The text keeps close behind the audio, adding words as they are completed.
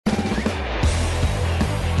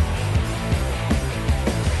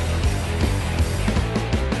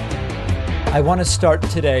I want to start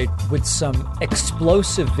today with some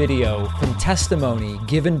explosive video from testimony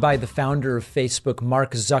given by the founder of Facebook,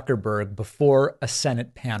 Mark Zuckerberg, before a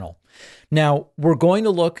Senate panel. Now, we're going to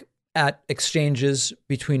look at exchanges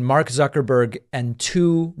between Mark Zuckerberg and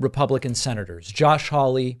two Republican senators, Josh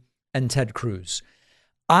Hawley and Ted Cruz.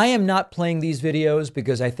 I am not playing these videos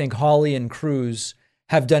because I think Hawley and Cruz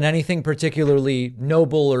have done anything particularly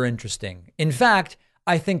noble or interesting. In fact,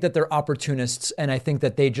 I think that they're opportunists, and I think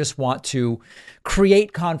that they just want to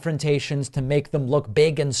create confrontations to make them look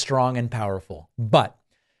big and strong and powerful. But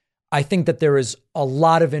I think that there is a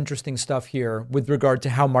lot of interesting stuff here with regard to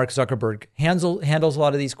how Mark Zuckerberg handles a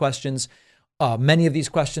lot of these questions. Many of these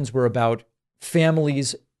questions were about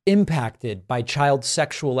families impacted by child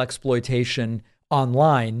sexual exploitation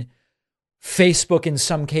online. Facebook, in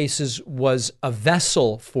some cases, was a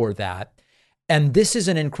vessel for that. And this is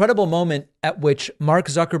an incredible moment at which Mark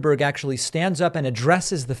Zuckerberg actually stands up and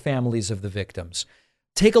addresses the families of the victims.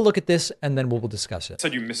 Take a look at this, and then we'll discuss it.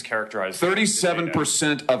 Said you mischaracterized.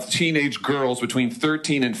 37% of teenage girls between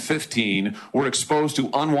 13 and 15 were exposed to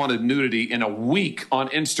unwanted nudity in a week on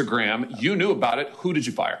Instagram. You knew about it. Who did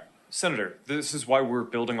you fire? Senator, this is why we're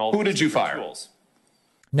building all Who did you fire? Tools.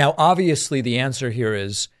 Now, obviously, the answer here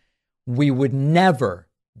is we would never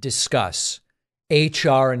discuss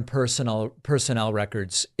HR and personnel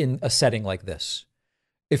records in a setting like this.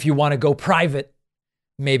 If you want to go private,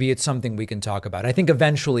 maybe it's something we can talk about. I think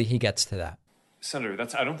eventually he gets to that. Senator,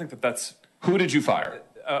 I don't think that's. Who did you fire?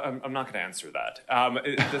 I'm not going to answer that.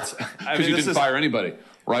 Because you didn't fire anybody,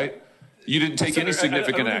 right? You didn't take any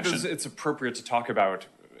significant action. It's appropriate to talk about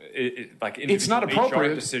it's not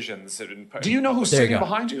appropriate. HR decisions. Do you know who's sitting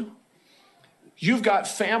behind you? You've got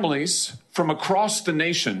families from across the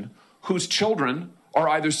nation whose children are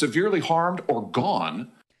either severely harmed or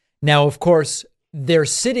gone. Now, of course, they're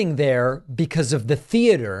sitting there because of the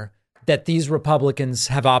theater that these Republicans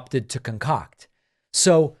have opted to concoct.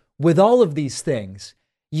 So with all of these things,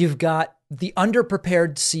 you've got the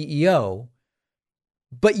underprepared CEO,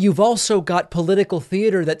 but you've also got political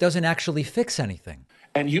theater that doesn't actually fix anything.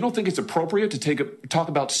 And you don't think it's appropriate to talk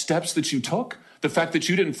about steps that you took? The fact that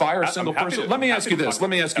you didn't fire a single person? Let me ask you this.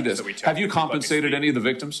 Have you compensated any of the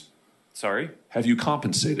victims? Sorry? Have you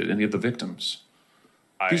compensated any of the victims?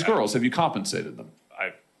 These girls, have you compensated them?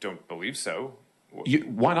 I don't believe so.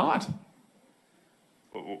 Why not?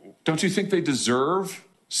 Don't you think they deserve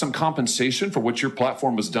some compensation for what your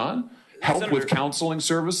platform has done? Help Senator, with counseling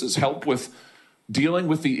services? Help with dealing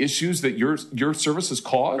with the issues that your services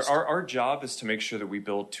caused? Our job is to make sure that we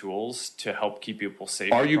build tools to help keep people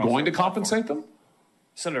safe. Are you going to compensate them?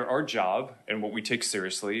 Senator, our job and what we take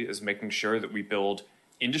seriously is making sure that we build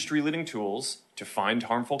industry-leading tools to find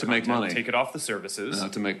harmful content, make money, take it off the services,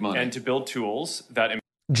 to make money, and to build tools that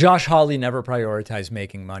Josh Hawley never prioritized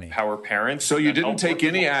making money. Empower parents. So you didn't take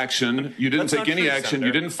any action. You didn't take any action.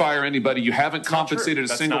 You didn't fire anybody. You haven't compensated a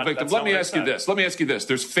single victim. Let me ask you this.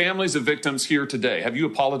 There's families of victims here today. Have you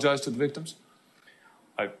apologized to the victims?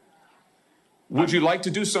 Would you like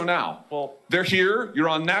to do so now? Well, they're here. You're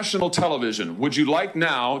on national television. Would you like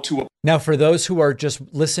now to... Now, for those who are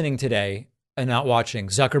just listening today and not watching,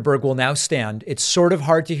 Zuckerberg will now stand. It's sort of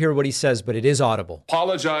hard to hear what he says, but it is audible.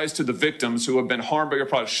 Apologize to the victims who have been harmed by your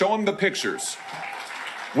product. Show them the pictures.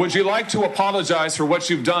 Would you like to apologize for what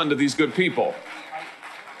you've done to these good people?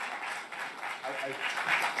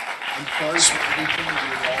 I'm sorry for everything that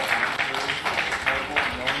you've all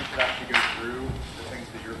endured. No one should have to go through the things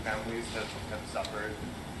that your families have suffered.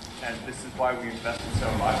 And this is why we invested so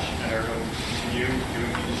much and are going to continue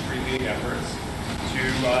doing industry-leading efforts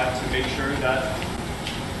to make sure that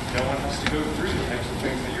no one has to go through the types of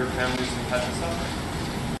things that your families have had to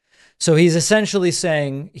suffer. So he's essentially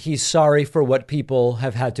saying he's sorry for what people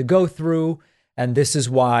have had to go through, and this is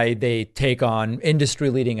why they take on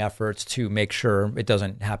industry-leading efforts to make sure it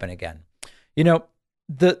doesn't happen again. You know,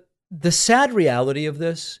 the sad reality of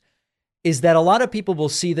this is that a lot of people will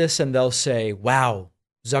see this and they'll say, wow,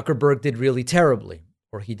 Zuckerberg did really terribly,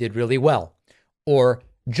 or he did really well, or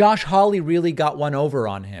Josh Hawley really got one over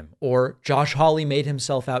on him, or Josh Hawley made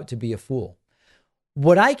himself out to be a fool.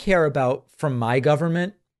 What I care about from my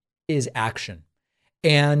government is action.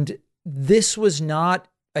 And this was not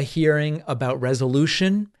a hearing about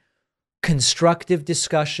resolution, constructive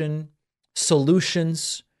discussion,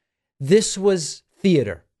 solutions. This was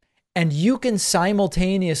theater. And you can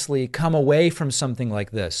simultaneously come away from something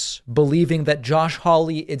like this, believing that Josh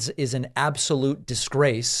Hawley is an absolute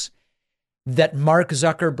disgrace, that Mark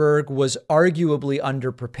Zuckerberg was arguably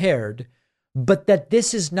underprepared, but that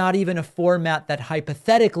this is not even a format that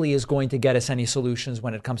hypothetically is going to get us any solutions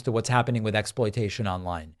when it comes to what's happening with exploitation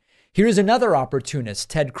online. Here's another opportunist,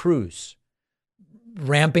 Ted Cruz.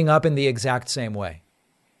 ramping up in the exact same way.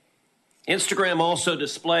 Instagram also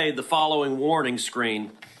displayed the following warning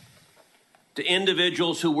screen to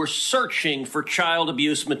individuals who were searching for child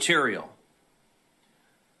abuse material.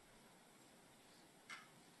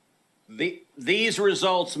 These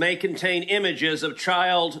results may contain images of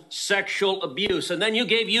child sexual abuse. And then you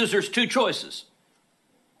gave users two choices: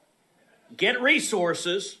 get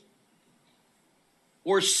resources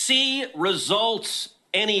or see results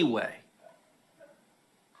anyway.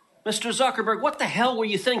 Mr. Zuckerberg, what the hell were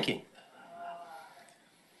you thinking?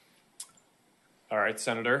 All right,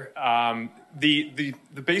 Senator. The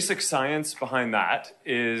basic science behind that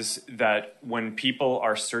is that when people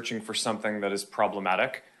are searching for something that is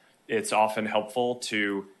problematic, it's often helpful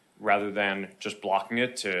to, rather than just blocking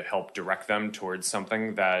it, to help direct them towards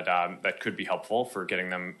something that that could be helpful for getting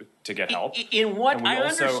them to get help. In what, I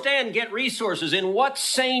understand get resources. In what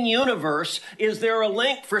sane universe is there a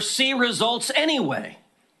link for see results anyway?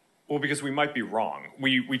 Well, because we might be wrong.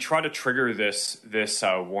 We try to trigger this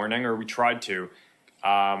warning, or we tried to,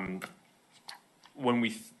 when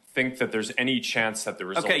we think that there's any chance that the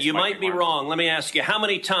results. Okay, you might be wrong. Let me ask you: how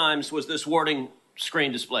many times was this warning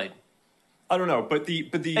screen displayed? I don't know, but the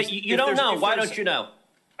hey, you don't know. Why don't you know?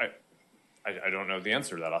 I don't know the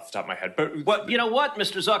answer to that off the top of my head. But well, you know what,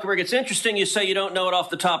 Mr. Zuckerberg? It's interesting you say you don't know it off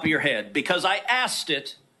the top of your head, because I asked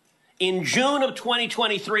it in June of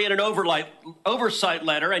 2023 in an oversight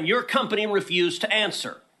letter, and your company refused to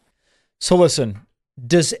answer. So listen,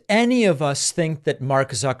 does any of us think that Mark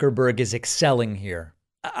Zuckerberg is excelling here?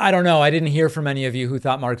 I don't know. I didn't hear from any of you who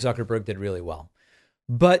thought Mark Zuckerberg did really well.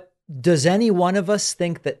 But does any one of us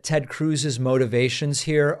think that Ted Cruz's motivations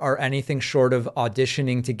here are anything short of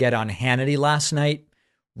auditioning to get on Hannity last night,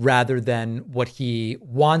 rather than what he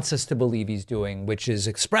wants us to believe he's doing, which is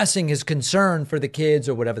expressing his concern for the kids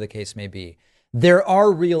or whatever the case may be? There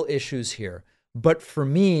are real issues here. But for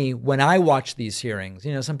me, when I watch these hearings,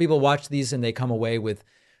 some people watch these and they come away with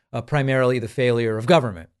primarily the failure of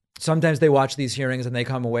government. Sometimes they watch these hearings and they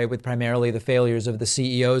come away with primarily the failures of the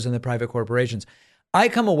CEOs and the private corporations. I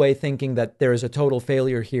come away thinking that there is a total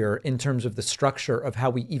failure here in terms of the structure of how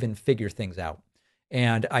we even figure things out.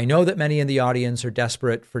 And I know that many in the audience are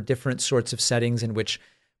desperate for different sorts of settings in which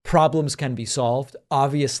problems can be solved.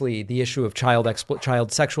 Obviously, the issue of child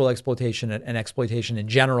sexual exploitation and exploitation in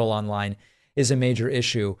general online is a major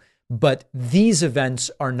issue. But these events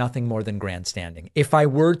are nothing more than grandstanding. If I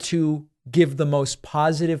were to give the most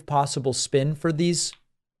positive possible spin for these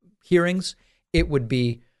hearings, it would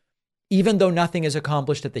be, even though nothing is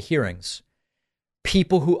accomplished at the hearings,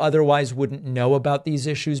 people who otherwise wouldn't know about these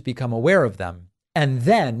issues become aware of them. And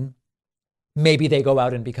then maybe they go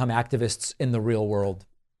out and become activists in the real world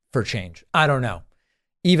for change. I don't know.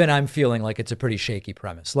 Even I'm feeling like it's a pretty shaky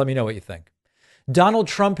premise. Let me know what you think. Donald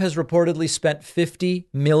Trump has reportedly spent $50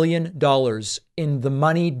 million in the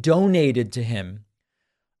money donated to him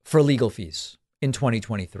for legal fees in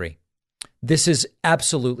 2023. This is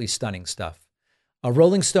absolutely stunning stuff.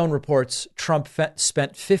 Rolling Stone reports Trump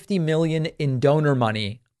spent $50 million in donor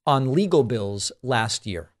money on legal bills last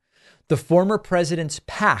year. The former president's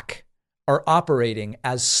PAC are operating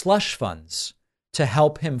as slush funds to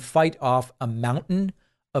help him fight off a mountain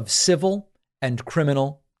of civil and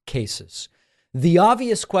criminal cases. The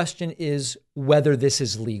obvious question is whether this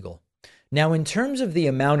is legal. Now, in terms of the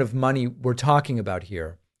amount of money we're talking about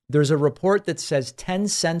here, there's a report that says 10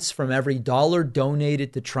 cents from every dollar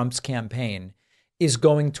donated to Trump's campaign is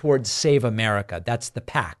going towards Save America. That's the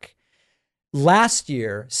PAC. Last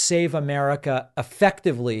year, Save America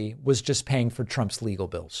effectively was just paying for Trump's legal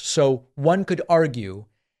bills. So one could argue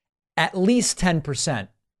at least 10%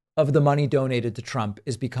 of the money donated to Trump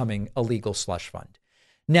is becoming a legal slush fund.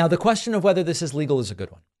 Now, the question of whether this is legal is a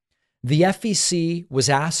good one. The FEC was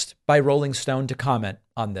asked by Rolling Stone to comment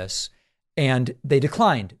on this, and they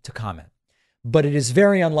declined to comment. But it is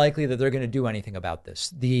very unlikely that they're going to do anything about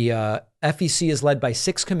this. The FEC is led by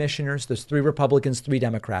 6 commissioners. There's 3 Republicans, 3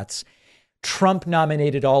 Democrats. Trump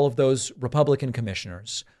nominated all of those Republican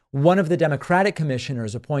commissioners. One of the Democratic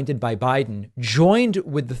commissioners appointed by Biden joined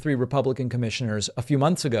with the 3 Republican commissioners a few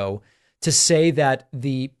months ago to say that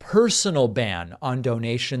the personal ban on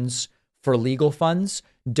donations for legal funds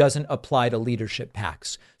doesn't apply to leadership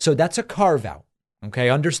PACs. So that's a carve out.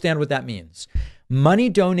 Okay, understand what that means. Money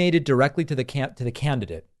donated directly to the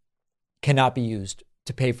candidate cannot be used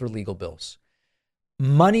to pay for legal bills.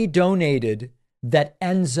 Money donated that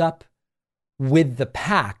ends up with the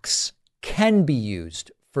PACs can be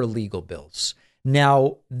used for legal bills.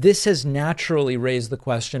 Now, this has naturally raised the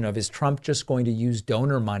question of, is Trump just going to use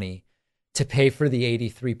donor money to pay for the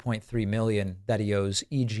 $83.3 million that he owes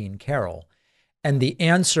E. Jean Carroll? And the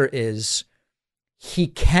answer is, he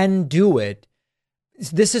can do it.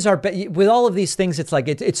 This is with all of these things, it's like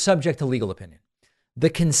it's subject to legal opinion.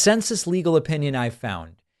 The consensus legal opinion I've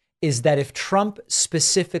found is that if Trump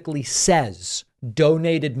specifically says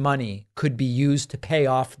donated money could be used to pay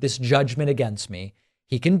off this judgment against me,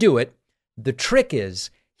 he can do it. The trick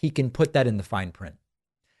is he can put that in the fine print.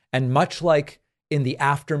 And much like in the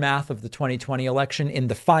aftermath of the 2020 election, in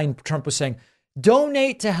the fine, Trump was saying,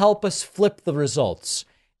 donate to help us flip the results.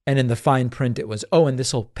 And in the fine print, it was, oh, and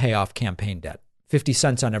this will pay off campaign debt. 50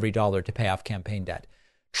 cents on every dollar to pay off campaign debt.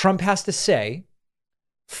 Trump has to say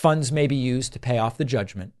funds may be used to pay off the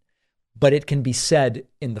judgment, but it can be said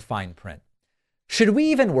in the fine print. Should we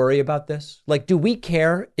even worry about this? Like, do we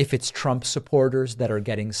care if it's Trump supporters that are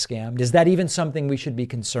getting scammed? Is that even something we should be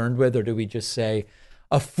concerned with? Or do we just say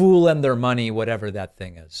a fool and their money, whatever that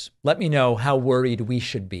thing is? Let me know how worried we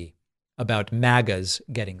should be about MAGAs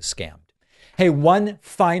getting scammed. Hey, one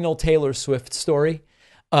final Taylor Swift story.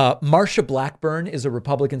 Marsha Blackburn is a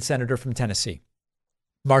Republican senator from Tennessee.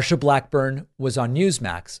 Marsha Blackburn was on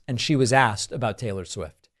Newsmax and she was asked about Taylor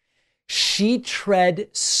Swift. She tread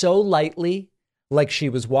so lightly, like she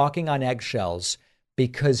was walking on eggshells,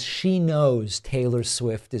 because she knows Taylor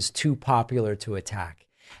Swift is too popular to attack.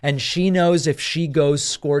 And she knows if she goes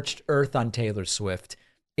scorched earth on Taylor Swift,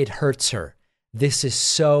 it hurts her. This is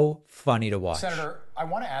so funny to watch. Senator, I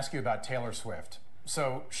want to ask you about Taylor Swift.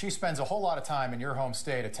 So she spends a whole lot of time in your home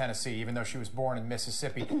state of Tennessee, even though she was born in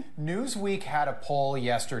Mississippi. Newsweek had a poll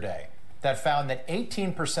yesterday that found that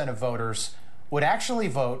 18% of voters would actually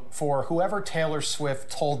vote for whoever Taylor Swift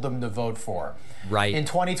told them to vote for. Right. In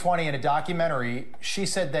 2020, in a documentary, she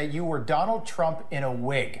said that you were Donald Trump in a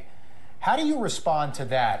wig. How do you respond to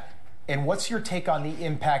that? And what's your take on the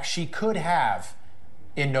impact she could have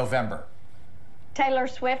in November? Taylor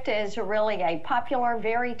Swift is really a popular,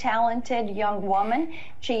 very talented young woman.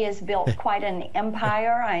 She has built quite an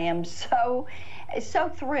empire. I am so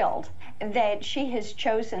thrilled that she has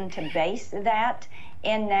chosen to base that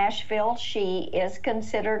in Nashville. She is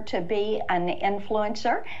considered to be an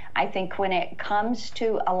influencer. I think when it comes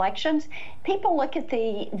to elections, people look at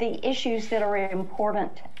the issues that are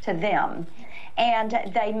important to them,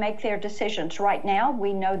 and they make their decisions. Right now,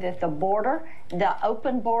 we know that the border, the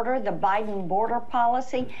open border, the Biden border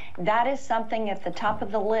policy, that is something at the top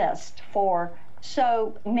of the list for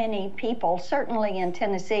so many people. Certainly in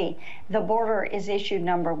Tennessee, the border is issue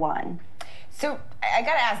number one. So I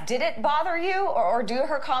got to ask, did it bother you, or do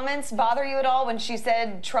her comments bother you at all when she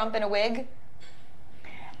said Trump in a wig?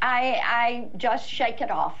 I just shake it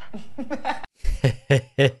off.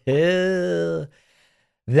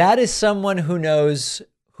 That is someone who knows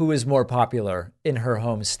who is more popular in her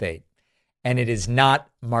home state. And it is not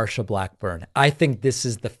Marsha Blackburn. I think this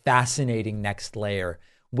is the fascinating next layer,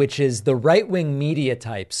 which is the right-wing media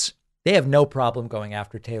types. They have no problem going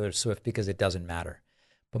after Taylor Swift because it doesn't matter.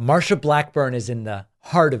 But Marsha Blackburn is in the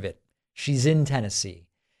heart of it. She's in Tennessee.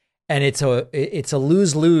 And it's a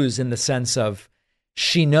lose-lose in the sense of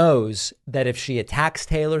she knows that if she attacks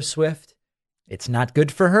Taylor Swift, it's not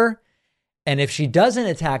good for her. And if she doesn't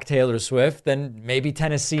attack Taylor Swift, then maybe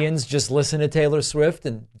Tennesseans just listen to Taylor Swift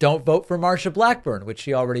and don't vote for Marsha Blackburn, which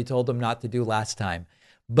she already told them not to do last time.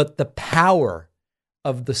 But the power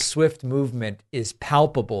of the Swift movement is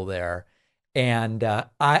palpable there. And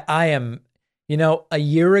I am, a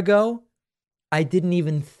year ago, I didn't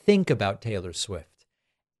even think about Taylor Swift.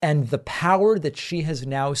 And the power that she has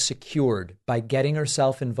now secured by getting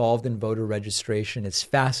herself involved in voter registration is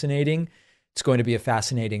fascinating. It's going to be a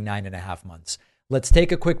fascinating 9.5 months. Let's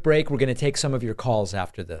take a quick break. We're going to take some of your calls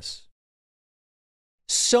after this.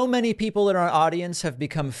 So many people in our audience have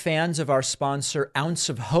become fans of our sponsor, Ounce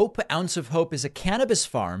of Hope. Ounce of Hope is a cannabis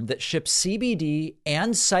farm that ships CBD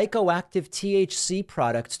and psychoactive THC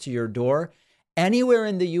products to your door anywhere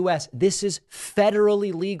in the U.S. This is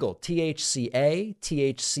federally legal. THCA,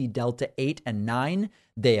 THC Delta 8 and 9.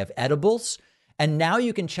 They have edibles. And now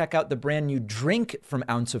you can check out the brand new drink from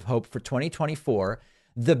Ounce of Hope for 2024,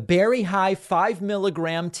 the Berry High 5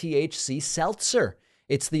 milligram THC seltzer.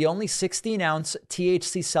 It's the only 16-ounce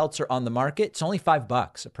THC seltzer on the market. It's only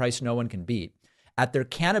 $5, a price no one can beat. At their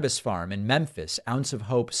cannabis farm in Memphis, Ounce of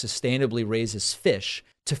Hope sustainably raises fish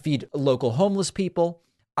to feed local homeless people.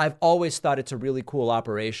 I've always thought it's a really cool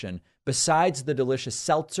operation. Besides the delicious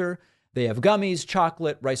seltzer, they have gummies,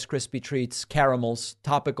 chocolate, Rice Krispie treats, caramels,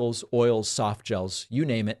 topicals, oils, soft gels, you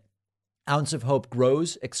name it. Ounce of Hope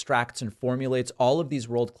grows, extracts, and formulates all of these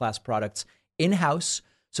world-class products in-house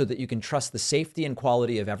so that you can trust the safety and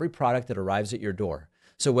quality of every product that arrives at your door.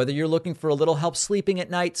 So whether you're looking for a little help sleeping at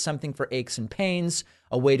night, something for aches and pains,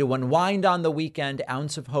 a way to unwind on the weekend,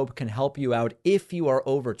 Ounce of Hope can help you out if you are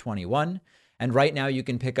over 21. And right now you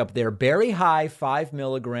can pick up their Berry High 5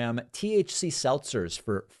 milligram THC seltzers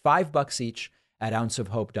for $5 each at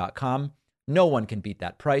ounceofhope.com. No one can beat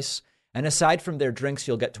that price. And aside from their drinks,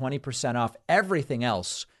 you'll get 20% off everything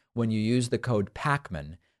else when you use the code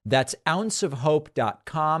PACMAN. That's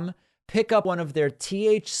ounceofhope.com. Pick up one of their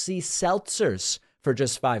THC seltzers for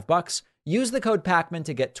just $5. Use the code PACMAN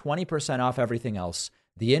to get 20% off everything else.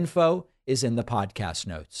 The info is in the podcast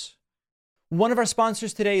notes. One of our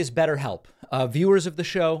sponsors today is BetterHelp. Viewers of the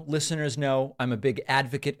show, listeners know I'm a big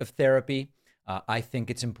advocate of therapy. I think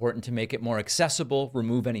it's important to make it more accessible,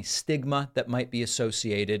 remove any stigma that might be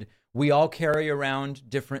associated. We all carry around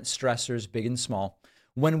different stressors, big and small.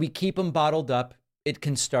 When we keep them bottled up, it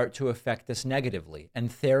can start to affect us negatively.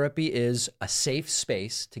 And therapy is a safe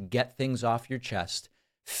space to get things off your chest,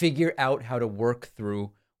 figure out how to work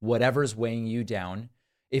through whatever's weighing you down.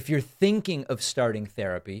 If you're thinking of starting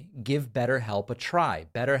therapy, give BetterHelp a try.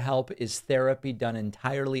 BetterHelp is therapy done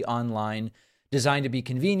entirely online, designed to be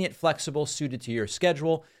convenient, flexible, suited to your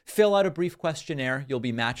schedule. Fill out a brief questionnaire. You'll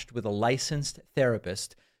be matched with a licensed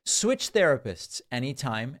therapist. Switch therapists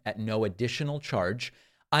anytime at no additional charge.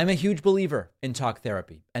 I'm a huge believer in talk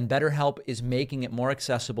therapy, and BetterHelp is making it more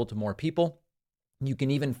accessible to more people. You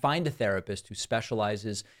can even find a therapist who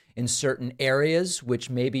specializes in certain areas, which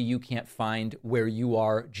maybe you can't find where you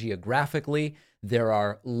are geographically. There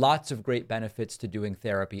are lots of great benefits to doing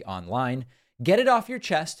therapy online. Get it off your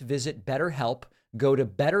chest. Visit BetterHelp. Go to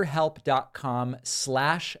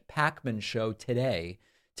betterhelp.com/Pacman Show today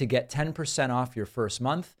to get 10% off your first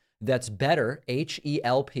month. That's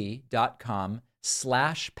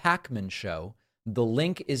betterhelp.com/Pacman Show. The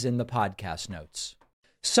link is in the podcast notes.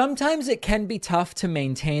 Sometimes it can be tough to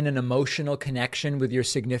maintain an emotional connection with your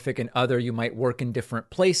significant other. You might work in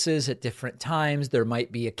different places at different times. There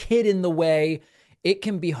might be a kid in the way. It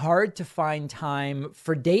can be hard to find time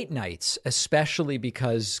for date nights, especially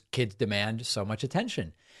because kids demand so much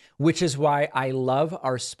attention, which is why I love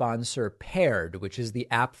our sponsor Paired, which is the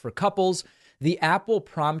app for couples. The app will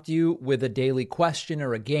prompt you with a daily question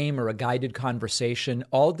or a game or a guided conversation,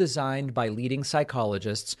 all designed by leading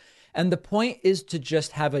psychologists. And the point is to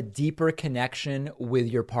just have a deeper connection with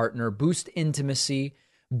your partner, boost intimacy,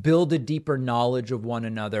 build a deeper knowledge of one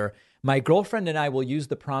another. My girlfriend and I will use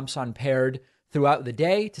the prompts on Paired throughout the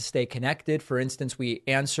day to stay connected. For instance, we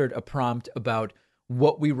answered a prompt about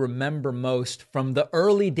what we remember most from the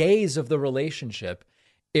early days of the relationship.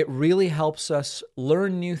 It really helps us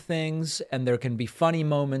learn new things, and there can be funny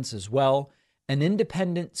moments as well. An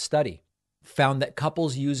independent study found that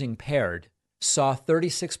couples using Paired saw a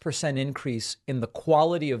 36% increase in the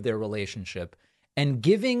quality of their relationship. And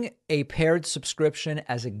giving a Paired subscription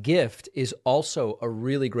as a gift is also a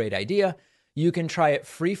really great idea. You can try it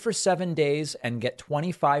free for 7 days and get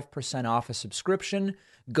 25% off a subscription.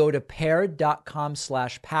 Go to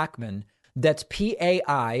paired.com/Pacman. That's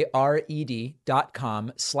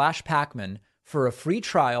PAIRED.com/Pacman for a free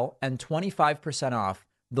trial and 25% off.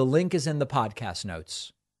 The link is in the podcast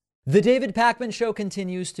notes. The David Pacman Show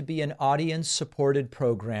continues to be an audience-supported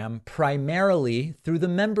program primarily through the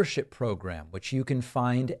membership program, which you can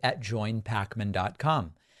find at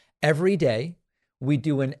joinpacman.com. Every day, we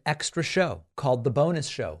do an extra show called the bonus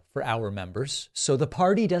show for our members, so the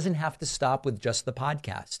party doesn't have to stop with just the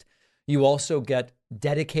podcast. You also get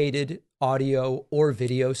dedicated audio or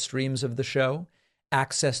video streams of the show,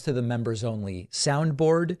 access to the members-only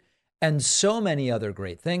soundboard, and so many other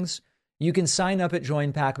great things. You can sign up at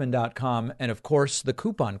joinpacman.com, and of course, the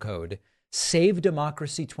coupon code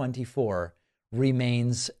SAVEDEMOCRACY24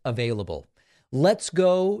 remains available. Let's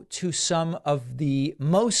go to some of the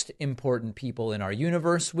most important people in our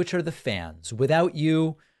universe, which are the fans. Without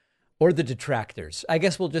you, or the detractors, I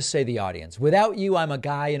guess we'll just say the audience. Without you, I'm a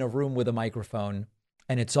guy in a room with a microphone,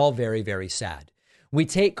 and it's all very, very sad. We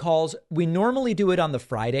take calls. We normally do it on the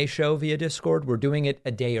Friday show via Discord. We're doing it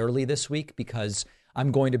a day early this week because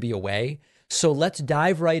I'm going to be away. So let's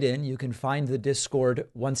dive right in. You can find the Discord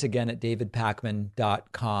once again at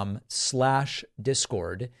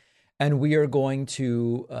davidpacman.com/Discord. And we are going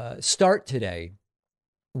to start today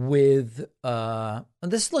with,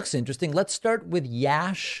 this looks interesting. Let's start with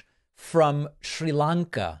Yash from Sri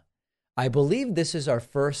Lanka. I believe this is our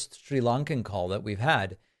first Sri Lankan call that we've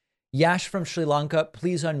had. Yash from Sri Lanka,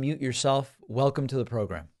 please unmute yourself. Welcome to the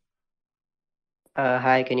program.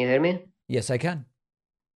 Hi, can you hear me? Yes, I can.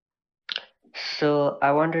 So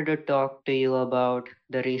I wanted to talk to you about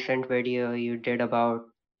the recent video you did about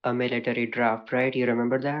a military draft, right? You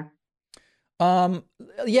remember that?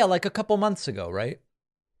 Yeah, like a couple months ago, right?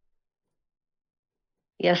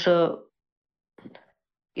 Yeah, so,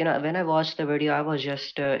 when I watched the video, I was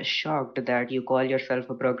just shocked that you call yourself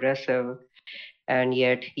a progressive and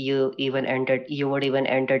yet you would even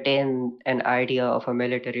entertain an idea of a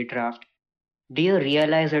military draft. Do you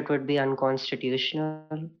realize it would be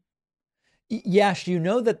unconstitutional? Yash, you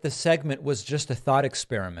know that the segment was just a thought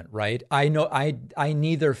experiment, right? I know I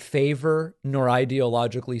neither favor nor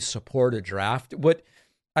ideologically support a draft. What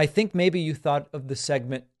I think maybe you thought of the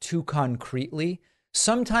segment too concretely.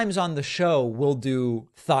 Sometimes on the show, we'll do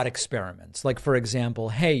thought experiments. Like, for example,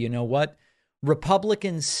 hey, you know what?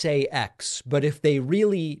 Republicans say X, but if they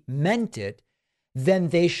really meant it, then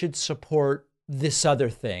they should support this other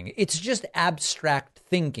thing. It's just abstract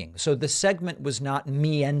thinking. So the segment was not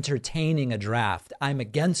me entertaining a draft. I'm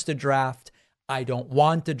against a draft. I don't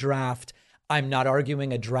want a draft. I'm not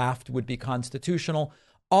arguing a draft would be constitutional.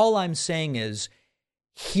 All I'm saying is,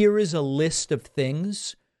 here is a list of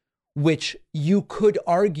things which you could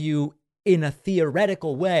argue in a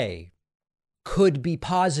theoretical way could be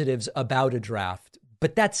positives about a draft,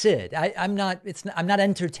 but that's it. I'm not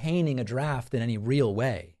entertaining a draft in any real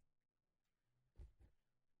way.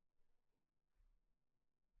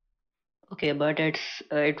 Okay, but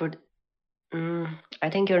it would. I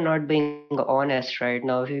think you're not being honest right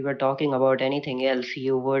now. If you were talking about anything else,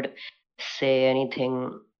 you would say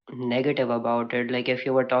anything negative about it. Like if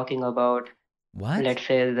you were talking about, What? let's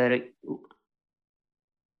say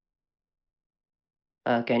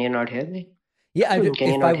can you not hear me? Yeah,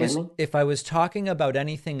 Can you not hear me? if I was talking about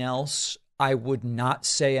anything else, I would not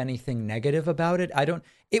say anything negative about it.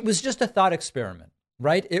 It was just a thought experiment,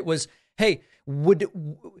 right? It was, hey,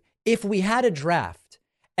 if we had a draft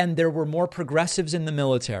and there were more progressives in the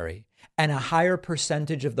military and a higher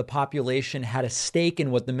percentage of the population had a stake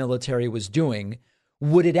in what the military was doing,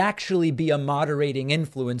 would it actually be a moderating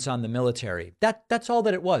influence on the military? That's all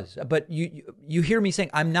that it was. But you hear me saying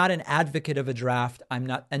I'm not an advocate of a draft. I'm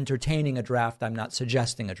not entertaining a draft. I'm not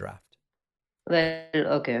suggesting a draft. Well,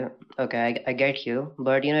 okay, I get you,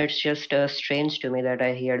 but it's just strange to me that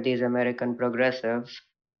I hear these American progressives.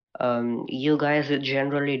 You guys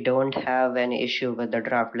generally don't have any issue with the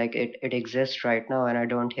draft. Like it exists right now, and I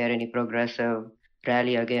don't hear any progressive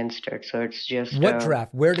rally against it. So it's just what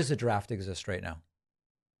draft? Where does a draft exist right now?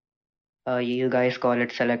 You guys call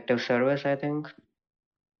it selective service, I think.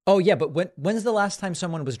 Oh yeah, but when's the last time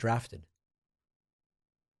someone was drafted?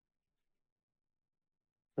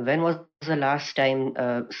 When was the last time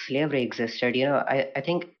slavery existed? I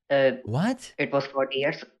think What? it was 40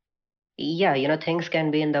 years. Yeah, things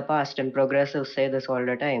can be in the past, and progressives say this all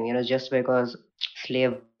the time. Just because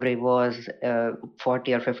slavery was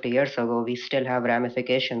 40 or 50 years ago, we still have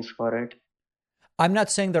ramifications for it. I'm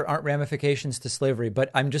not saying there aren't ramifications to slavery,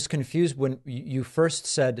 but I'm just confused when you first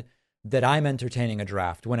said that I'm entertaining a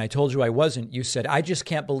draft. When I told you I wasn't, you said, I just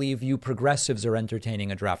can't believe you progressives are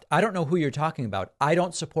entertaining a draft. I don't know who you're talking about. I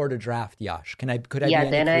don't support a draft, Yash. Could I be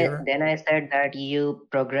any clearer? Then I said that you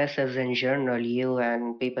progressives in general, you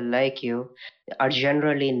and people like you, are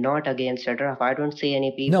generally not against a draft. I don't see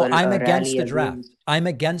any people No, I'm against rally a draft. against. I'm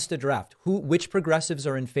against a draft. Which progressives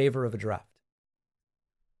are in favor of a draft?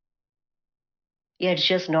 Yeah, it's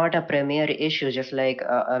just not a premier issue, just like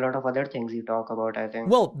a lot of other things you talk about, I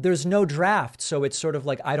think. Well, there's no draft, so it's sort of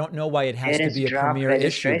like, I don't know why it has to be a premier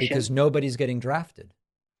issue because nobody's getting drafted.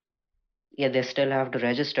 Yeah, they still have to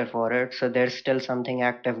register for it, so there's still something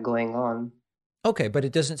active going on. Okay, but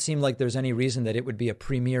it doesn't seem like there's any reason that it would be a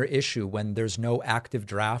premier issue when there's no active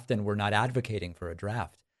draft and we're not advocating for a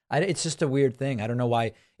draft. It's just a weird thing. I don't know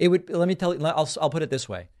why it would. Let me tell you, I'll put it this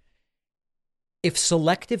way. If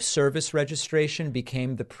selective service registration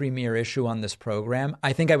became the premier issue on this program,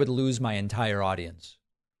 I think I would lose my entire audience.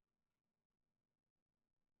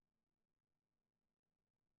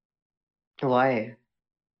 Why?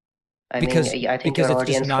 I think your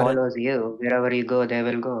audience follows you. Wherever you go, they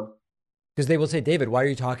will go. Because they will say, David, why are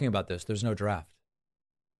you talking about this? There's no draft.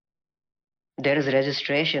 There is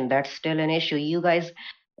registration. That's still an issue. You guys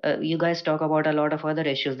talk about a lot of other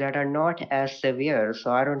issues that are not as severe.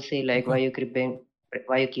 So I don't see why you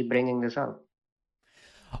keep bringing this up.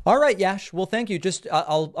 All right, Yash. Well, thank you.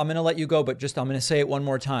 I'm going to let you go, but I'm going to say it one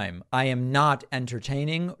more time. I am not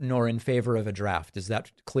entertaining nor in favor of a draft. Is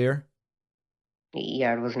that clear?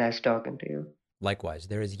 Yeah, it was nice talking to you. Likewise.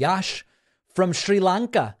 There is Yash from Sri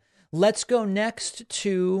Lanka. Let's go next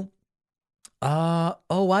to, I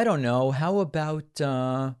don't know. How about,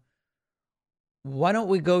 why don't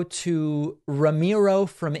we go to Ramiro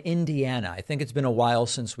from Indiana? I think it's been a while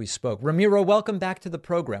since we spoke. Ramiro, welcome back to the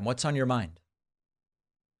program. What's on your mind?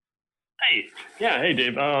 Hey. Yeah. Hey,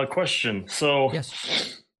 Dave. Question. So,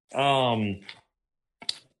 yes. I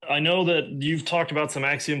know that you've talked about some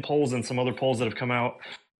Axiom polls and some other polls that have come out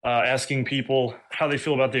asking people how they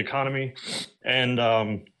feel about the economy.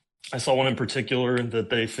 And I saw one in particular that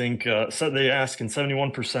they think, said they asked, and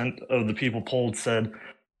 71% of the people polled said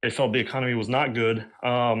they felt the economy was not good.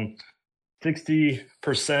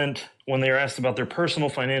 60% when they were asked about their personal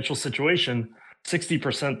financial situation,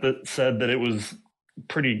 60% that said that it was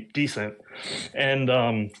pretty decent. And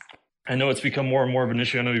I know it's become more and more of an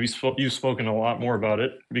issue. I know you've spoken a lot more about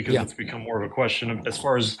it because it's become more of a question as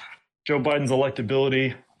far as Joe Biden's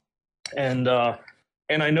electability. And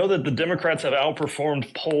I know that the Democrats have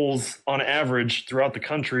outperformed polls on average throughout the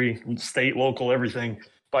country, state, local, everything,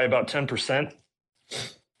 by about 10%.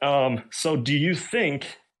 So do you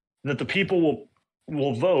think that the people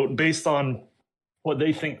will vote based on what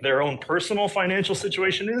they think their own personal financial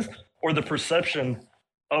situation is, or the perception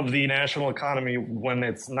of the national economy when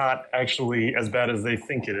it's not actually as bad as they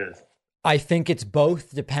think it is? I think it's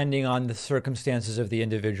both, depending on the circumstances of the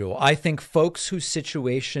individual. I think folks whose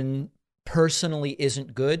situation personally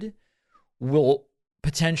isn't good will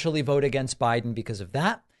potentially vote against Biden because of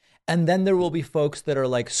that. And then there will be folks that are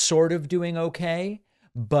like sort of doing okay,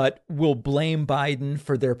 but will blame Biden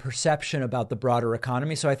for their perception about the broader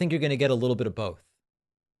economy. So I think you're going to get a little bit of both.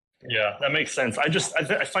 Yeah, that makes sense. I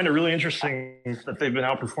find it really interesting that they've been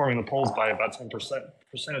outperforming the polls by about 10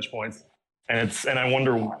 percentage points. And I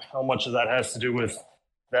wonder how much of that has to do with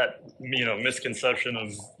that, misconception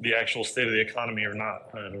of the actual state of the economy or not.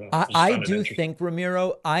 I don't know. I do think,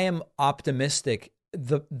 Ramiro, I am optimistic.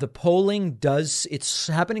 The polling it's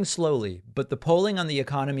happening slowly, but the polling on the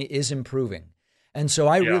economy is improving. And so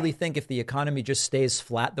I really think if the economy just stays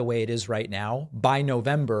flat the way it is right now, by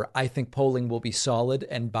November, I think polling will be solid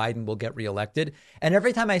and Biden will get reelected. And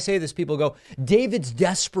every time I say this, people go, David's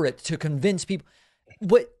desperate to convince people.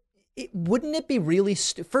 Wouldn't it be really,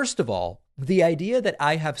 first of all, the idea that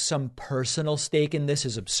I have some personal stake in this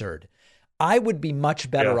is absurd. I would be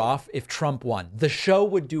much better off if Trump won. The show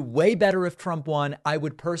would do way better if Trump won. I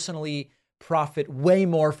would personally profit way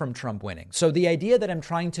more from Trump winning. So the idea that I'm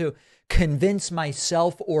trying to convince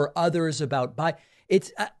myself or others about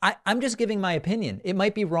I'm just giving my opinion. It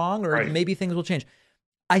might be wrong or maybe things will change.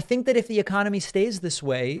 I think that if the economy stays this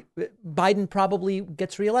way, Biden probably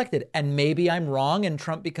gets reelected, and maybe I'm wrong and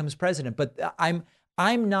Trump becomes president. But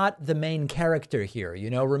I'm not the main character here,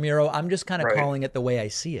 Ramiro. I'm just kind of calling it the way I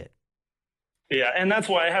see it. Yeah, and that's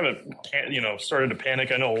why I haven't, started to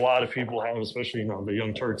panic. I know a lot of people have, especially the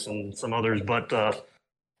Young Turks and some others. But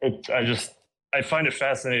I find it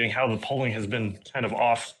fascinating how the polling has been kind of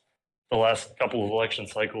off the last couple of election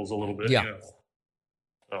cycles a little bit. Yeah.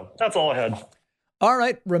 So that's all I had. All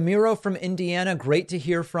right, Ramiro from Indiana, great to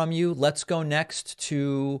hear from you. Let's go next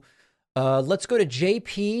to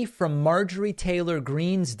JP from Marjorie Taylor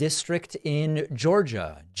Greene's district in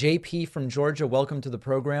Georgia. JP from Georgia, welcome to the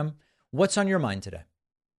program. What's on your mind today?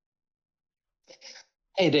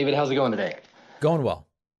 Hey, David, how's it going today? Going well.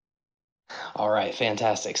 All right,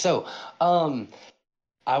 fantastic. So,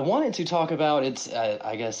 I wanted to talk about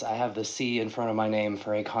I guess I have the C in front of my name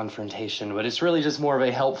for a confrontation, but it's really just more of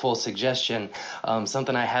a helpful suggestion,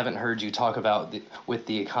 something I haven't heard you talk about with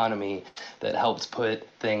the economy that helps put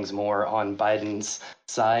things more on Biden's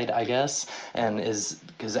side, I guess, and is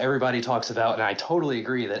because everybody talks about, and I totally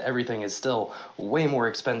agree that everything is still way more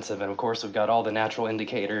expensive. And of course, we've got all the natural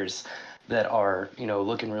indicators that are,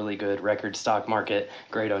 looking really good, record stock market,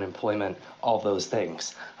 great unemployment, all those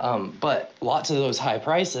things. But lots of those high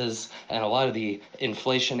prices and a lot of the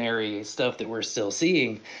inflationary stuff that we're still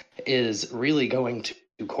seeing is really going to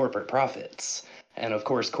corporate profits. And of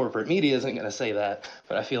course, corporate media isn't going to say that,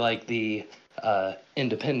 but I feel like the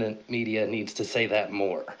independent media needs to say that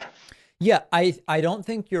more. Yeah, I don't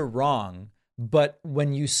think you're wrong, but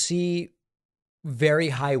when you see very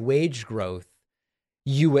high wage growth,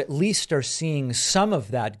 you at least are seeing some of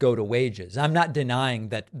that go to wages. I'm not denying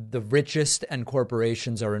that the richest and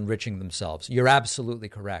corporations are enriching themselves. You're absolutely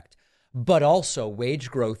correct. But also wage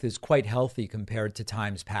growth is quite healthy compared to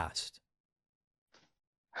times past.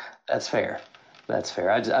 That's fair. That's fair.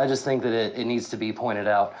 I just think that it needs to be pointed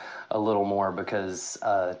out a little more because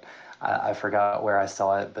I forgot where I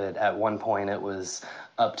saw it, but at one point it was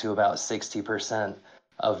up to about 60%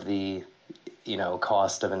 of the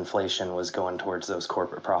cost of inflation was going towards those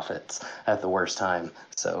corporate profits at the worst time.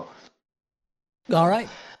 So, all right.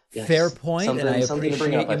 Yes. Fair point, and I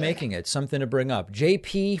appreciate you making it. Something to bring up.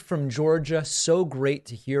 JP from Georgia, so great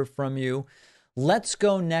to hear from you. Let's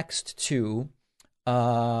go next to,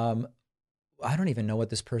 I don't even know what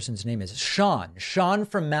this person's name is. Sean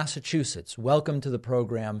from Massachusetts. Welcome to the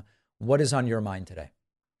program. What is on your mind today?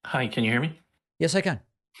 Hi, can you hear me? Yes, I can.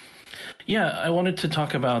 Yeah, I wanted to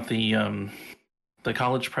talk about the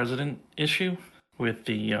college president issue with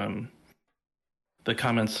the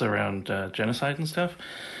comments around genocide and stuff.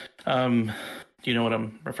 Do you know what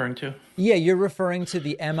I'm referring to? Yeah, you're referring to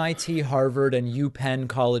the MIT, Harvard, and UPenn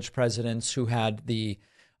college presidents who had the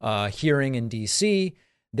hearing in D.C.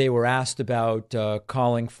 They were asked about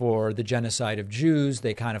calling for the genocide of Jews.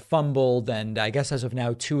 They kind of fumbled, and I guess as of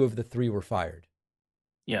now, 2 of the 3 were fired.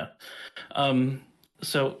 Yeah.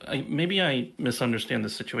 So maybe I misunderstand the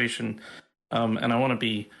situation, and I want to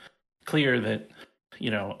be clear that,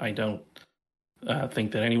 I don't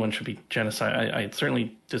think that anyone should be genocide. I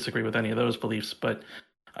certainly disagree with any of those beliefs, but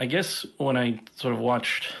I guess when I sort of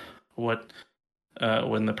watched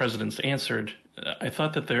when the presidents answered, I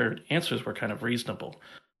thought that their answers were kind of reasonable.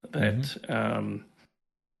 That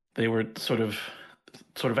they were sort of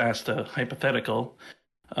asked a hypothetical.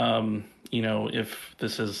 If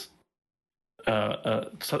this is a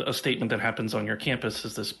statement that happens on your campus,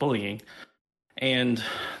 is this bullying? And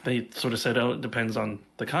they sort of said, oh, it depends on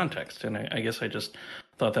the context. And I guess I just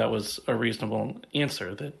thought that was a reasonable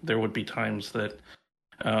answer, that there would be times that,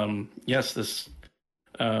 yes, this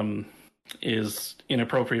is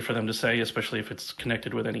inappropriate for them to say, especially if it's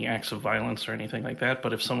connected with any acts of violence or anything like that.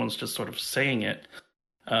 But if someone's just sort of saying it,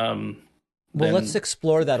 well, let's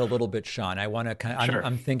explore that a little bit, Sean. I want to Sure.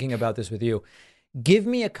 I'm thinking about this with you. Give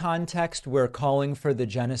me a context where calling for the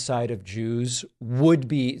genocide of Jews would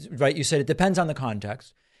be, right? You said it depends on the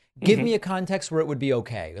context. Give me a context where it would be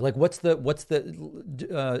okay. Like what's the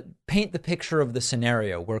paint the picture of the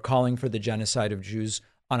scenario where calling for the genocide of Jews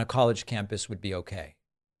on a college campus would be okay.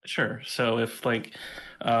 Sure. So if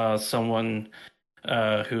someone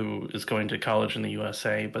who is going to college in the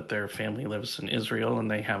USA, but their family lives in Israel,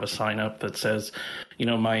 and they have a sign up that says,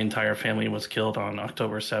 my entire family was killed on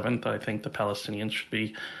October 7th. I think the Palestinians should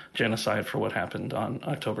be genocide for what happened on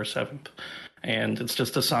October 7th. And it's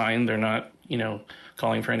just a sign. They're not,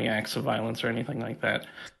 calling for any acts of violence or anything like that.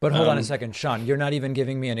 But hold on a second, Sean, you're not even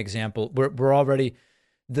giving me an example. We're already,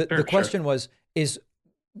 the question was,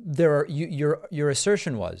 your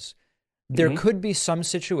assertion was, there could be some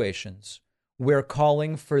situations where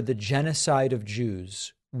calling for the genocide of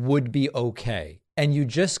Jews would be okay. And you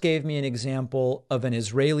just gave me an example of an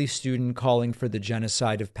Israeli student calling for the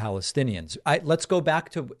genocide of Palestinians. Let's go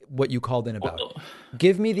back to what you called in about.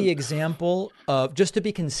 Give me the example of, just to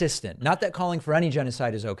be consistent, not that calling for any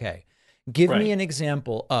genocide is okay. Give me an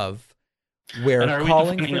example of where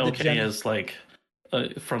calling for the genocide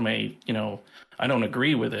as from a, I don't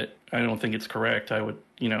agree with it. I don't think it's correct. I would,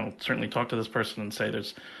 certainly talk to this person and say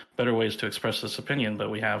there's better ways to express this opinion,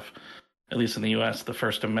 but we have, at least in the U.S., the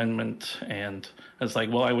First Amendment, and it's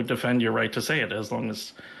like, well, I would defend your right to say it as long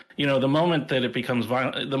as, the moment that it becomes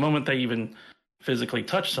violent, the moment they even physically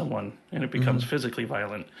touch someone and it becomes physically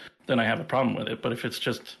violent, then I have a problem with it. But if it's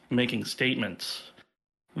just making statements,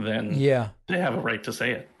 then they have a right to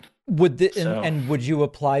say it. And would you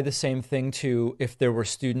apply the same thing to if there were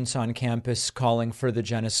students on campus calling for the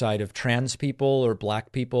genocide of trans people or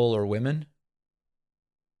black people or women?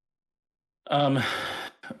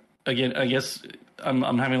 Again, I guess I'm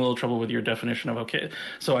having a little trouble with your definition of okay.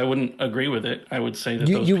 So I wouldn't agree with it. I would say that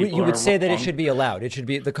you would say that it should be allowed. It should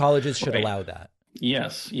be, the colleges should allow that.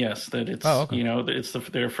 Yes, that it's it's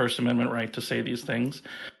their First Amendment right to say these things.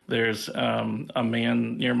 There's a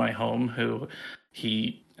man near my home who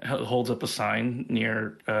he holds up a sign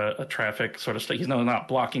near a traffic sort of he's not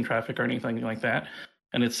blocking traffic or anything like that,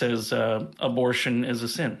 and it says abortion is a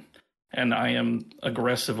sin, and I am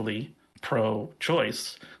aggressively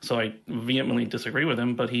pro-choice, so I vehemently disagree with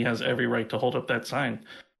him, but he has every right to hold up that sign.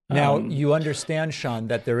 Now, you understand, Sean,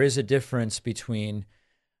 that there is a difference between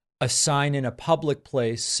a sign in a public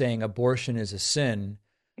place saying abortion is a sin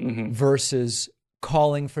versus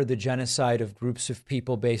calling for the genocide of groups of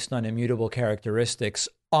people based on immutable characteristics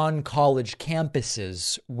on college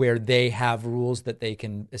campuses where they have rules that they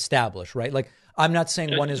can establish, right? Like, I'm not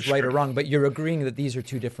saying one is right or wrong, but you're agreeing that these are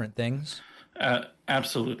two different things?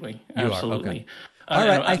 Absolutely. You Absolutely. Are. Okay. All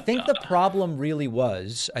right. I think the problem really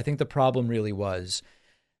was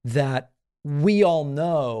that we all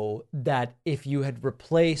know that if you had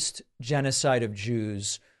replaced genocide of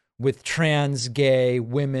Jews with trans, gay,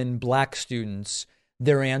 women, black students,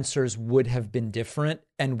 their answers would have been different.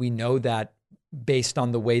 And we know that based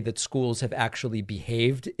on the way that schools have actually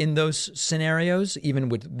behaved in those scenarios, even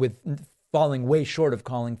with falling way short of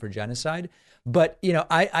calling for genocide. But,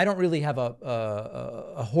 I don't really have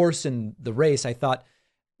a horse in the race. I thought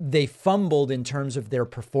they fumbled in terms of their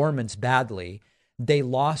performance badly. They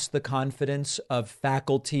lost the confidence of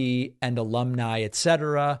faculty and alumni, et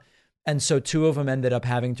cetera. And so 2 of them ended up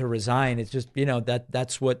having to resign. It's just,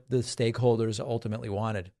 that's what the stakeholders ultimately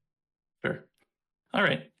wanted. Sure. All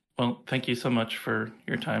right. Well, thank you so much for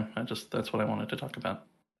your time. That's what I wanted to talk about.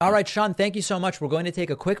 All right, Sean, thank you so much. We're going to take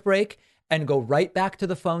a quick break and go right back to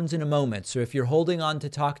the phones in a moment. So if you're holding on to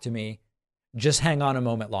talk to me, just hang on a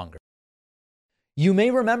moment longer. You may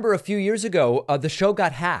remember a few years ago, the show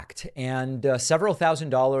got hacked and several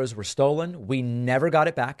 $1,000s were stolen. We never got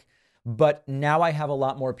it back. But now I have a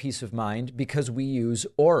lot more peace of mind because we use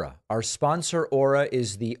Aura. Our sponsor, Aura,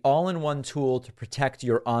 is the all-in-one tool to protect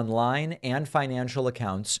your online and financial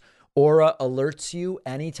accounts. Aura alerts you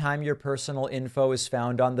anytime your personal info is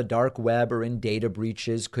found on the dark web or in data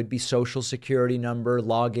breaches, could be social security number,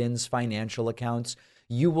 logins, financial accounts.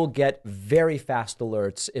 You will get very fast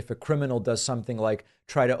alerts if a criminal does something like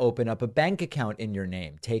try to open up a bank account in your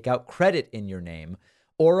name, take out credit in your name.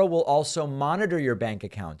 Aura will also monitor your bank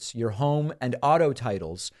accounts, your home and auto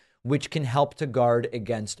titles, which can help to guard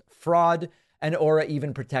against fraud. And Aura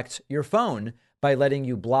even protects your phone by letting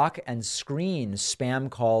you block and screen spam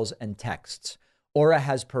calls and texts. Aura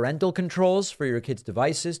has parental controls for your kids'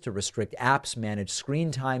 devices to restrict apps, manage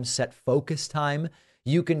screen time, set focus time.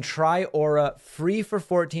 You can try Aura free for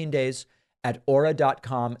 14 days at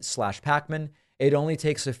aura.com/Pacman. It only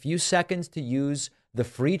takes a few seconds to use the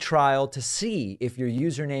free trial to see if your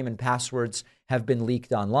username and passwords have been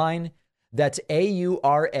leaked online. That's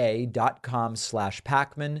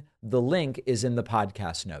aura.com/Pacman. The link is in the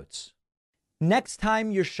podcast notes. Next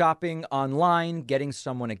time you're shopping online, getting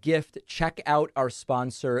someone a gift, check out our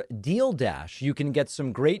sponsor, Deal Dash. You can get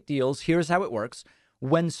some great deals. Here's how it works.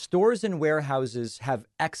 When stores and warehouses have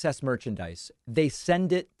excess merchandise, they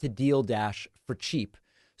send it to Deal Dash for cheap.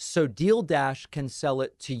 So Deal Dash can sell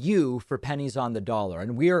it to you for pennies on the dollar.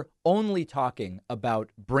 And we're only talking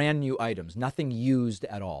about brand new items, nothing used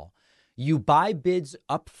at all. You buy bids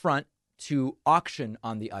up front to auction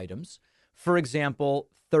on the items. For example,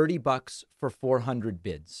 $30 for 400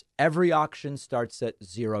 bids. Every auction starts at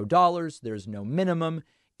 $0. There's no minimum.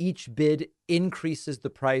 Each bid increases the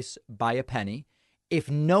price by a penny. If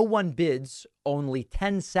no one bids only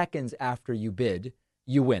 10 seconds after you bid,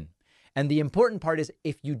 you win. And the important part is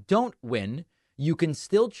if you don't win, you can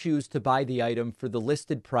still choose to buy the item for the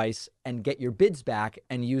listed price and get your bids back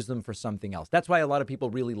and use them for something else. That's why a lot of people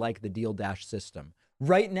really like the Deal Dash system.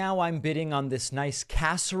 Right now, I'm bidding on this nice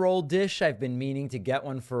casserole dish. I've been meaning to get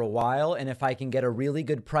one for a while. And if I can get a really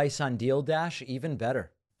good price on Deal Dash, even better.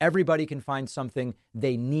 Everybody can find something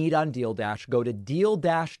they need on Deal Dash. Go to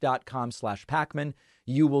dealdash.com/Pacman.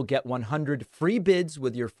 You will get 100 free bids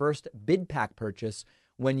with your first bid pack purchase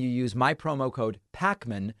when you use my promo code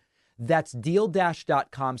Pacman. That's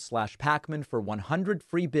dealdash.com/Pacman for 100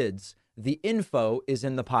 free bids. The info is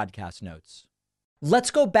in the podcast notes. Let's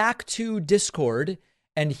go back to Discord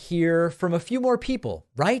and hear from a few more people,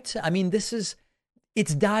 right? I mean, it's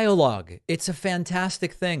dialogue. It's a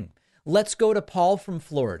fantastic thing. Let's go to Paul from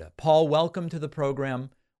Florida. Paul, welcome to the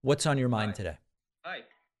program. What's on your mind today? Hi.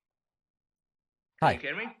 Hi. Can you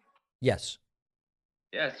hear me? Yes.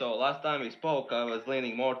 Yeah, so last time we spoke, I was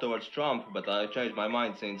leaning more towards Trump, but I changed my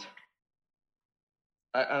mind since.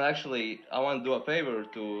 And actually, I want to do a favor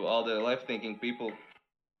to all the left-thinking people.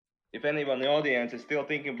 If anyone in the audience is still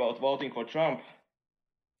thinking about voting for Trump,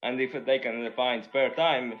 and if they can find spare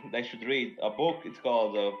time, they should read a book. It's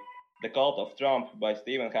called The Cult of Trump by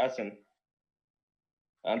Stephen Hassan.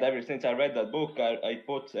 And ever since I read that book, I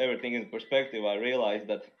put everything in perspective. I realized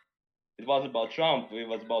that it wasn't about Trump, it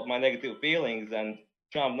was about my negative feelings, and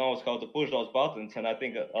Trump knows how to push those buttons, and I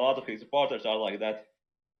think a lot of his supporters are like that.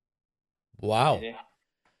 Wow. Yeah.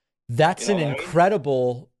 That's an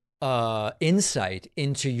incredible insight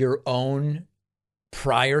into your own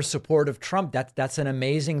prior support of Trump. That's an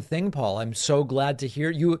amazing thing, Paul. I'm so glad to hear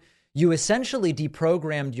you. You essentially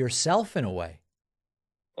deprogrammed yourself in a way.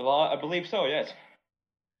 Well, I believe so, yes.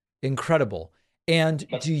 Incredible. And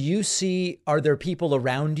do you see, are there people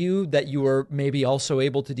around you that you are maybe also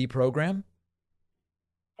able to deprogram?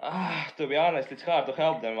 To be honest, it's hard to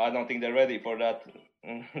help them. I don't think they're ready for that.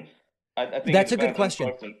 I think that's a good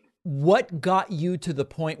question. What got you to the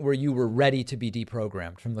point where you were ready to be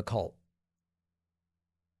deprogrammed from the cult?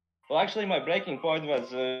 Well, actually, my breaking point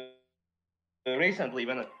was recently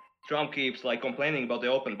when Trump keeps complaining about the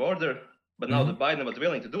open border, but now that Biden was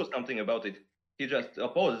willing to do something about it, he just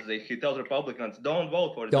opposes it. He tells Republicans, don't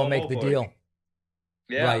vote for it. Don't make the deal.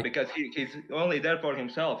 Yeah, right. Because he's only there for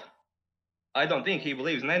himself. I don't think he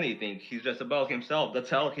believes in anything. He's just about himself.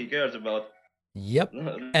 That's all he cares about. Yep.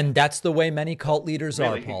 And that's the way many cult leaders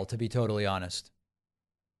really? are, Paul, to be totally honest.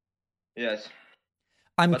 Yes.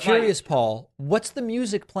 I'm curious, Paul, what's the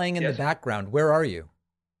music playing in the background? Where are you?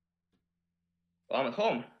 I'm at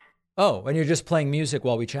home. Oh, and you're just playing music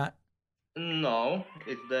while we chat? No,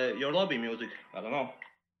 it's your lobby music. I don't know.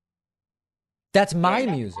 That's my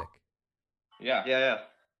music. Yeah.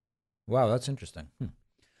 Wow, that's interesting.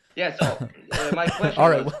 Yeah, so my question All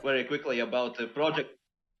right. was very quickly about the project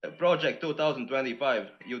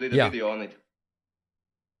 2025. You did a Yeah. video on it,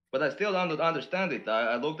 but I still don't understand it.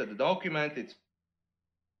 I looked at the document. It's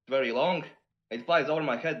very long. It flies over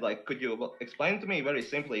my head. Like, could you explain to me very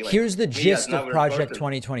simply? Like, Here's the gist of Project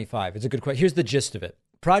 2025. It's a good question. Here's the gist of it.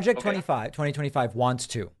 Project 2025 wants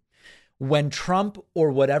to, when Trump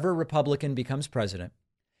or whatever Republican becomes president,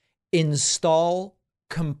 install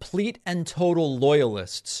complete and total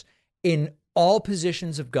loyalists in all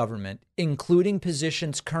positions of government, including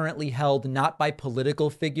positions currently held not by political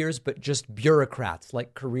figures, but just bureaucrats,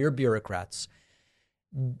 like career bureaucrats.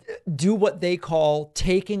 Do what they call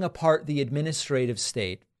taking apart the administrative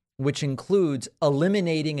state, which includes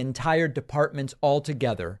eliminating entire departments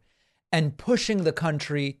altogether and pushing the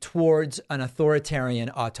country towards an authoritarian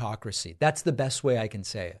autocracy. That's the best way I can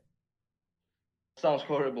say it. Sounds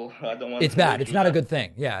horrible. I don't want. It's bad. It's not a good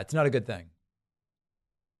thing. Yeah, it's not a good thing.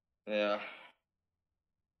 Yeah.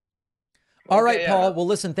 All right, Paul. Well,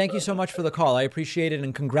 listen, thank you so much for the call. I appreciate it.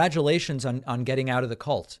 And congratulations on getting out of the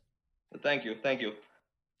cult. Thank you. Thank you.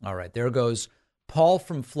 All right, there goes Paul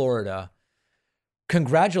from Florida.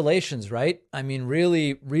 Congratulations, right? I mean,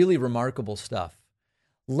 really, really remarkable stuff.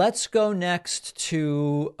 Let's go next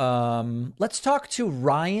to, let's talk to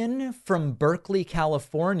Ryan from Berkeley,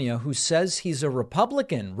 California, who says he's a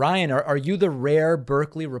Republican. Ryan, are you the rare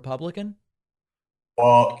Berkeley Republican?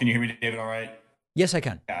 Well, can you hear me, David, all right? Yes, I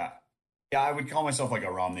can. Yeah, I would call myself like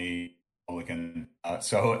a Romney Republican.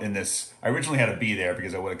 So in this, I originally had a B there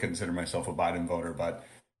because I would have considered myself a Biden voter, but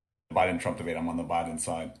the Biden-Trump debate, I'm on the Biden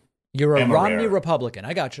side. You're a Romney Republican.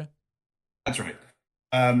 I gotcha. That's right.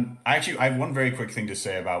 I have one very quick thing to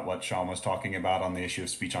say about what Sean was talking about on the issue of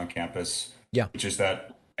speech on campus. Yeah. Which is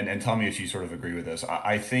that, and tell me if you sort of agree with this.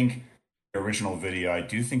 I think the original video, I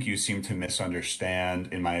do think you seem to misunderstand,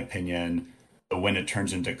 in my opinion, when it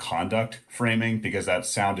turns into conduct framing, because that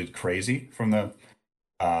sounded crazy from the,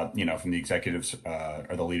 from the executives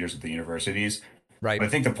or the leaders of the universities. Right. But I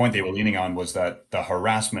think the point they were leaning on was that the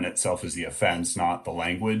harassment itself is the offense, not the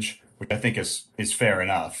language, which I think is fair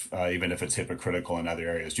enough, even if it's hypocritical in other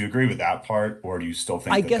areas. Do you agree with that part, or do you still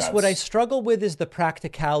think I guess what I struggle with is the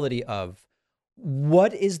practicality of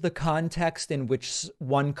what is the context in which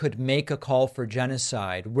one could make a call for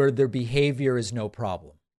genocide where their behavior is no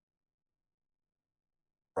problem?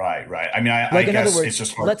 Right. I mean, like, in guess other words, it's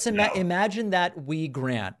just hard. Let's imagine that we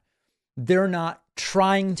grant they're not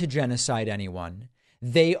trying to genocide anyone.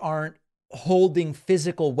 They aren't holding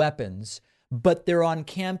physical weapons, but they're on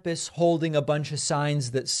campus holding a bunch of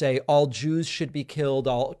signs that say all Jews should be killed,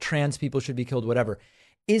 all trans people should be killed, whatever.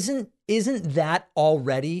 Isn't that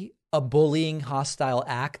already a bullying, hostile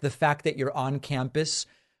act? The fact that you're on campus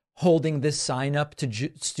holding this sign up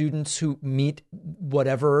to students who meet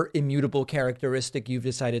whatever immutable characteristic you've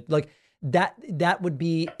decided, like that would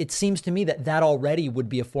be, it seems to me that already would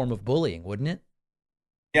be a form of bullying, wouldn't it?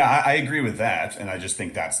 Yeah, I agree with that. And I just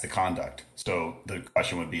think that's the conduct. So the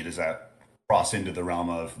question would be, does that cross into the realm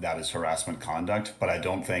of that is harassment conduct? But I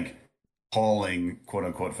don't think calling, quote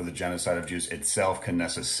unquote, for the genocide of Jews itself can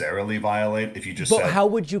necessarily violate if you just But how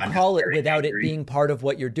would you call it without it being part of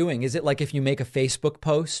what you're doing? Is it like if you make a Facebook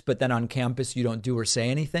post, but then on campus you don't do or say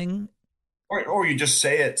anything? Or you just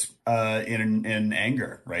say it in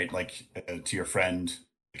anger, right? Like to your friend in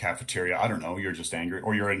the cafeteria. I don't know. You're just angry.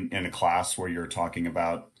 Or you're in a class where you're talking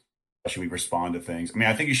about how should we respond to things. I mean,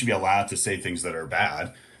 I think you should be allowed to say things that are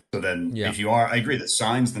bad. So then if you are, I agree that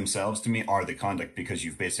signs themselves to me are the conduct because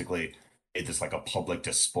you've basically made this like a public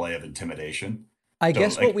display of intimidation. I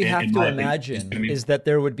guess what we have to imagine is that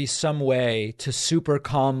there would be some way to super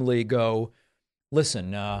calmly go,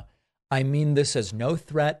 listen, I mean this as no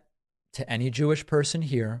threat to any Jewish person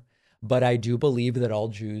here, but I do believe that all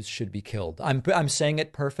Jews should be killed. I'm saying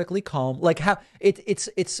it perfectly calm, like how it's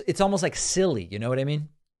almost like silly. You know what I mean?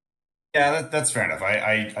 Yeah, that's fair enough.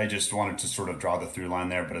 I just wanted to sort of draw the through line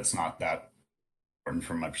there, but it's not that important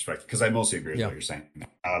from my perspective because I mostly agree with what you're saying.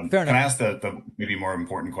 Fair enough. Can I ask the maybe more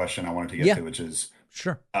important question I wanted to get to, which is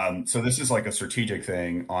sure. So this is like a strategic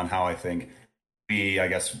thing on how I think we, I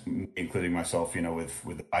guess, including myself,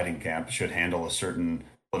 with the Biden camp, should handle a certain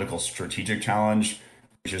political strategic challenge,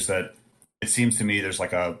 which is that it seems to me there's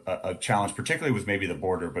like a challenge, particularly with maybe the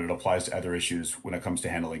border, but it applies to other issues when it comes to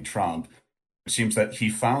handling Trump. It seems that he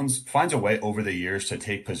finds a way over the years to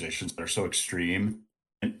take positions that are so extreme,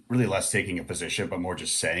 and really less taking a position, but more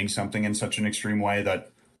just saying something in such an extreme way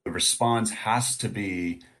that the response has to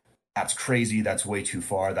be, that's crazy, that's way too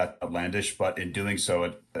far, that's outlandish, but in doing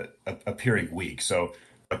so, appearing weak. So,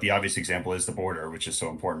 like the obvious example is the border, which is so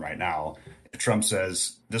important right now. Trump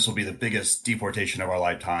says this will be the biggest deportation of our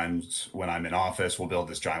lifetimes when I'm in office, we'll build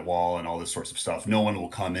this giant wall and all this sorts of stuff. No one will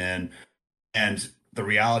come in. And the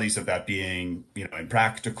realities of that being,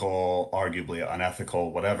 impractical, arguably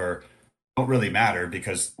unethical, whatever, don't really matter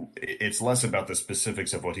because it's less about the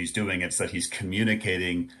specifics of what he's doing. It's that he's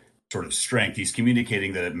communicating sort of strength. He's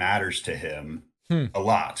communicating that it matters to him a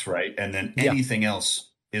lot, right? And then anything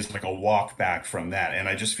else is like a walk back from that. And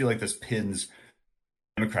I just feel like this pins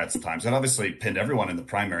Democrats at times. That obviously pinned everyone in the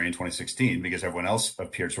primary in 2016 because everyone else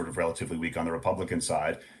appeared sort of relatively weak on the Republican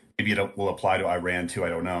side. Maybe it will apply to Iran too. I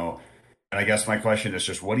don't know. And I guess my question is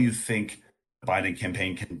just, what do you think the Biden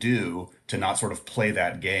campaign can do to not sort of play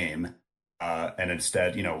that game and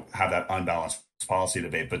instead, have that unbalanced policy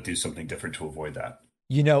debate, but do something different to avoid that?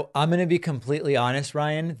 I'm going to be completely honest,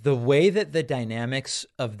 Ryan. The way that the dynamics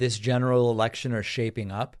of this general election are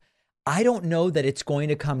shaping up, I don't know that it's going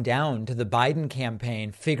to come down to the Biden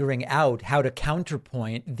campaign figuring out how to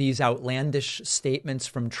counterpoint these outlandish statements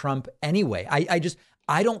from Trump anyway.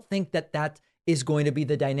 I don't think that is going to be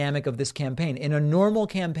the dynamic of this campaign. In a normal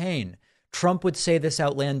campaign, Trump would say this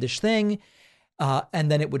outlandish thing, and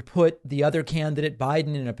then it would put the other candidate,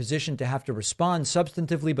 Biden, in a position to have to respond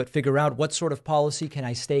substantively, but figure out what sort of policy can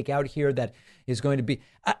I stake out here that is going to be.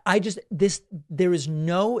 There is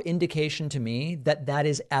no indication to me that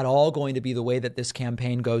is at all going to be the way that this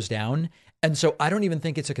campaign goes down. And so I don't even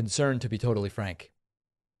think it's a concern, to be totally frank.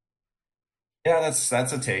 Yeah, that's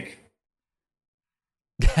a take.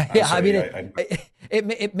 Yeah, I mean,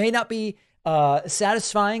 it may not be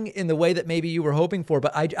satisfying in the way that maybe you were hoping for,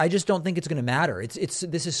 but I just don't think it's going to matter. This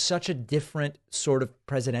is such a different sort of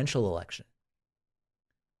presidential election.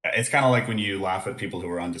 It's kind of like when you laugh at people who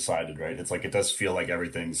are undecided, right? It's like it does feel like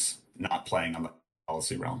everything's not playing on the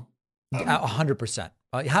policy realm. 100%.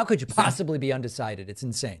 How could you possibly be undecided? It's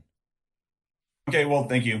insane. Okay, well,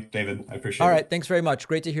 thank you, David. I appreciate it. All right, thanks very much.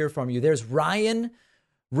 Great to hear from you. There's Ryan,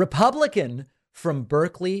 Republican from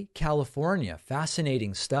Berkeley, California.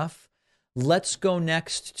 Fascinating stuff. Let's go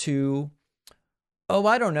next to,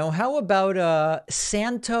 I don't know. How about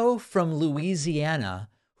Santo from Louisiana,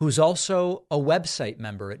 who's also a website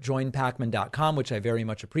member at joinpacman.com, which I very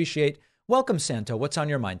much appreciate. Welcome, Santo. What's on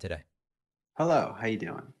your mind today? Hello. How you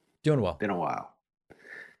doing? Doing well. Been a while.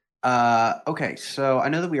 Okay, so I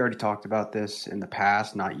know that we already talked about this in the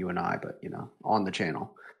past, not you and I, but, on the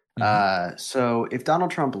channel. Mm-hmm. So if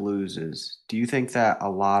Donald Trump loses, do you think that a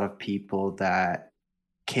lot of people that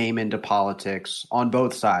came into politics on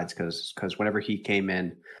both sides, because whenever he came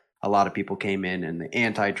in, a lot of people came in the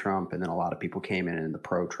anti-Trump, and then a lot of people came in the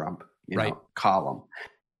pro-Trump, column.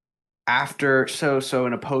 After so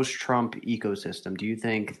in a post-Trump ecosystem, do you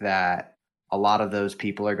think that a lot of those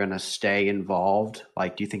people are going to stay involved?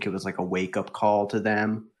 Like, do you think it was like a wake-up call to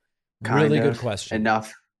them? Really good question.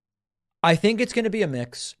 Enough. I think it's going to be a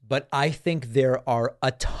mix, but I think there are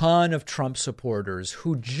a ton of Trump supporters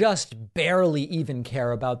who just barely even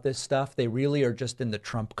care about this stuff. They really are just in the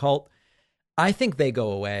Trump cult. I think they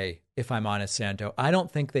go away, if I'm honest, Santo. I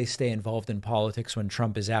don't think they stay involved in politics when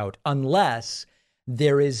Trump is out, unless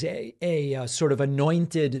there is a sort of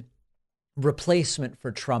anointed replacement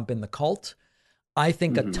for Trump in the cult. I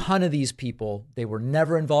think a ton of these people, they were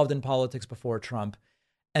never involved in politics before Trump,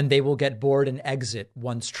 and they will get bored and exit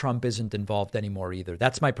once Trump isn't involved anymore either.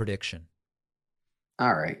 That's my prediction.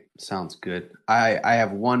 All right. Sounds good. I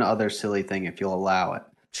have one other silly thing, if you'll allow it.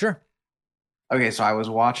 Sure. Okay, so I was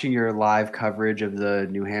watching your live coverage of the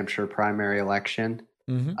New Hampshire primary election.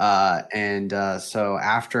 Mm-hmm. So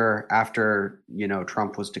after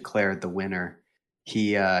Trump was declared the winner,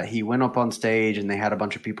 he went up on stage and they had a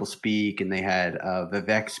bunch of people speak, and they had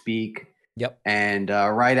Vivek speak. Yep. And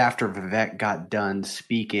right after Vivek got done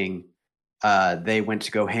speaking, they went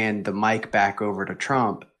to go hand the mic back over to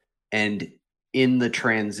Trump. And in the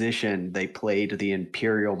transition, they played the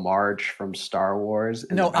Imperial March from Star Wars.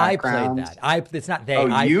 No, I played that. It's not they.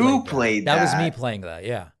 Oh, you played that. That was me playing that.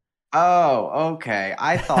 Yeah. Oh, okay.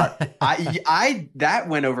 I thought I that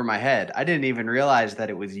went over my head. I didn't even realize that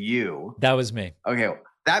it was you. That was me. Okay,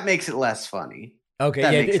 that makes it less funny. Okay,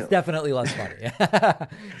 yeah, it's definitely less funny.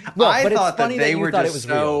 Well, I thought that they were just it was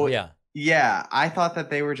so real. Yeah, I thought that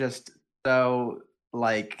they were just so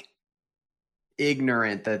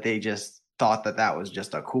ignorant that they just thought that was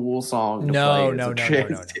just a cool song to play. No.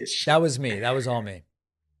 That was me. That was all me.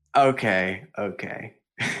 Okay.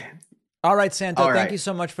 All right, Santo, thank you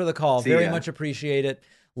so much for the call. Very much appreciate it.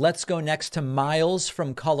 Let's go next to Miles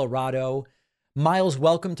from Colorado. Miles,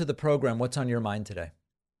 welcome to the program. What's on your mind today?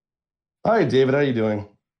 Hi, David. How are you doing?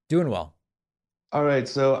 Doing well. All right,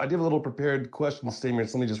 so I do have a little prepared question statement.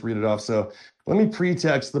 So let me just read it off. So let me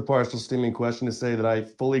pretext the partial statement question to say that I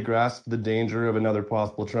fully grasp the danger of another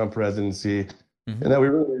possible Trump presidency and that we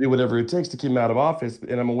really do whatever it takes to keep him out of office.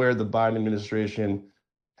 And I'm aware the Biden administration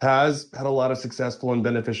has had a lot of successful and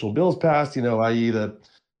beneficial bills passed, i.e. the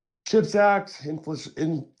CHIPS Act,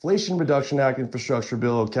 Inflation Reduction Act, Infrastructure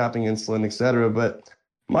Bill, capping insulin, et cetera. But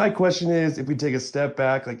my question is, if we take a step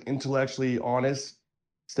back, like intellectually honest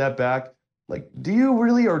step back, like, do you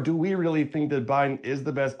really, or do we really think that Biden is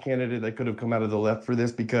the best candidate that could have come out of the left for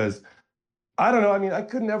this? Because I don't know. I mean, I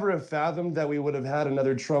could never have fathomed that we would have had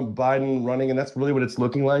another Trump Biden running, and that's really what it's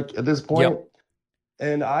looking like at this point. Yep.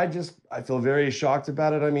 And I feel very shocked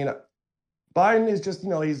about it. I mean, Biden is just,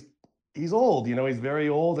 he's old, he's very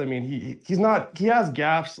old. I mean, he has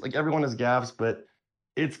gaffes, like everyone has gaffes, but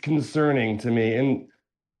it's concerning to me. And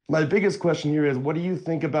my biggest question here is, what do you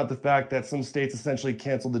think about the fact that some states essentially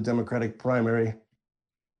canceled the Democratic primary?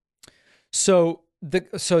 So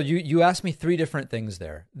you asked me three different things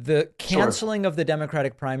there. The canceling of the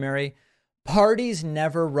Democratic primary, parties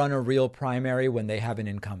never run a real primary when they have an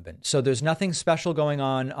incumbent. So there's nothing special going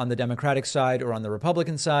on the Democratic side or on the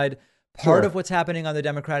Republican side. Part of what's happening on the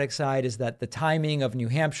Democratic side is that the timing of New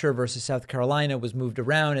Hampshire versus South Carolina was moved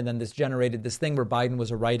around, and then this generated this thing where Biden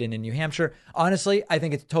was a write-in in New Hampshire. Honestly, I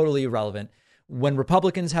think it's totally irrelevant. When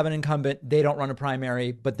Republicans have an incumbent, they don't run a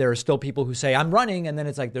primary, but there are still people who say, I'm running, and then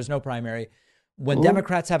it's like, there's no primary. When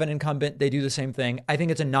Democrats have an incumbent, they do the same thing. I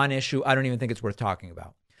think it's a non-issue. I don't even think it's worth talking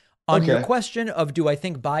about. On your question of, do I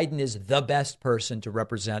think Biden is the best person to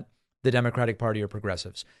represent the Democratic Party or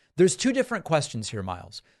progressives? There's two different questions here,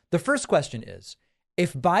 Miles. The first question is,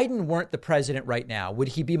 if Biden weren't the president right now, would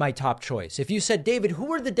he be my top choice? If you said, David,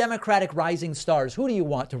 who are the Democratic rising stars? Who do you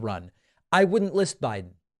want to run? I wouldn't list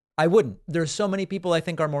Biden. I wouldn't. There's so many people I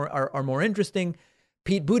think are more interesting.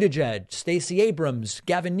 Pete Buttigieg, Stacey Abrams,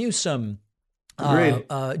 Gavin Newsom,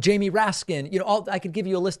 Jamie Raskin. I could give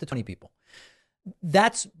you a list of 20 people.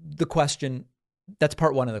 That's the question. That's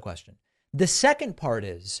part one of the question. The second part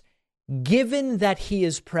is, given that he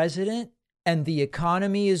is president and the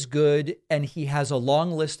economy is good and he has a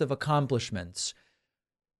long list of accomplishments,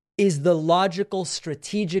 is the logical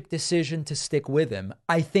strategic decision to stick with him?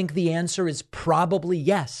 I think the answer is probably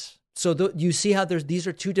yes. So you see how these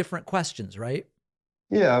are two different questions, right?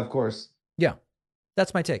 Yeah, of course. Yeah,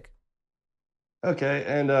 that's my take. Okay,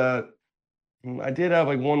 and I did have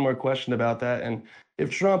one more question about that. And if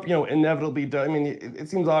Trump, inevitably does, I mean, it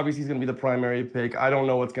seems obvious he's going to be the primary pick. I don't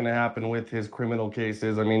know what's going to happen with his criminal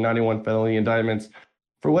cases. I mean, 91 felony indictments.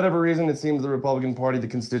 For whatever reason, it seems the Republican Party, the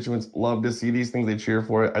constituents love to see these things. They cheer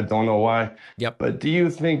for it. I don't know why. Yep. But do you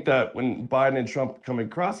think that when Biden and Trump come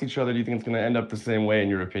across each other, do you think it's going to end up the same way, in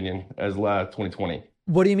your opinion, as 2020?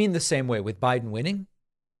 What do you mean the same way, with Biden winning?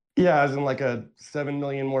 Yeah, as in like a 7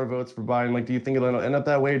 million more votes for Biden. Like, do you think it'll end up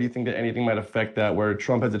that way, or do you think that anything might affect that, where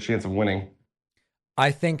Trump has a chance of winning?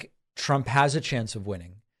 I think Trump has a chance of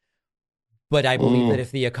winning, but I believe that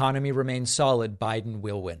if the economy remains solid, Biden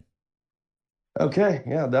will win. Okay,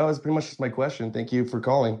 yeah, that was pretty much just my question. Thank you for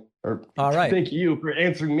calling. All right. Thank you for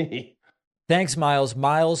answering me. Thanks, Miles.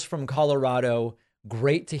 Miles from Colorado.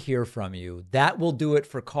 Great to hear from you. That will do it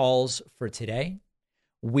for calls for today.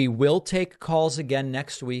 We will take calls again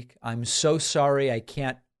next week. I'm so sorry I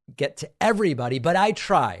can't get to everybody, but I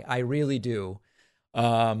try. I really do.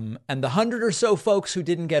 And the 100 or so folks who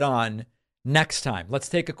didn't get on, next time. Let's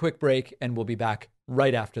take a quick break and we'll be back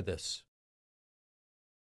right after this.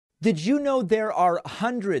 Did you know there are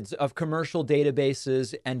hundreds of commercial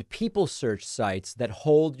databases and people search sites that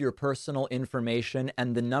hold your personal information,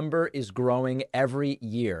 and the number is growing every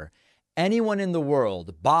year? Anyone in the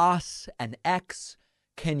world, boss and ex,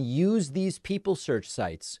 can use these people search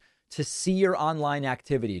sites to see your online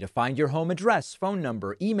activity, to find your home address, phone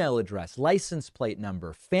number, email address, license plate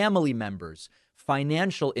number, family members,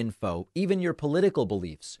 financial info, even your political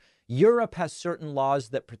beliefs. Europe has certain laws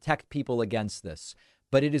that protect people against this,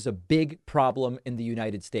 but it is a big problem in the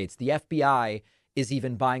United States. The FBI is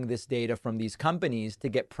even buying this data from these companies to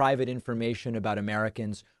get private information about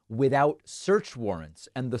Americans without search warrants.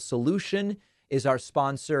 And the solution is our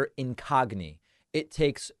sponsor, Incogni. It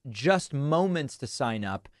takes just moments to sign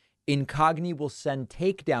up. Incogni will send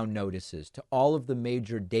takedown notices to all of the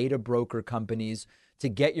major data broker companies to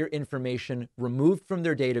get your information removed from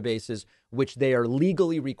their databases, which they are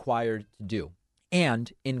legally required to do.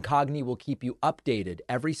 And Incogni will keep you updated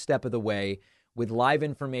every step of the way with live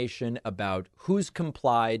information about who's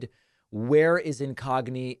complied, where is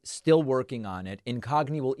Incogni still working on it.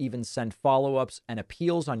 Incogni will even send follow-ups and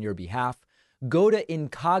appeals on your behalf. Go to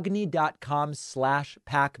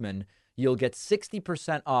incogni.com/Pacman. you'll get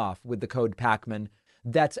 60% off with the code Pacman.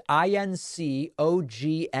 That's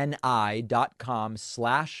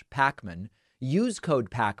INCOGNI.com/Pacman. Use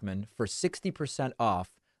code Pacman for 60% off.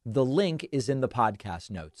 The link is in the podcast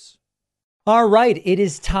notes. All right, it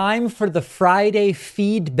is time for the Friday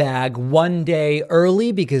feed bag one day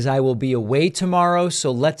early because I will be away tomorrow.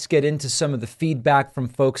 So let's get into some of the feedback from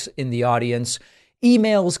folks in the audience.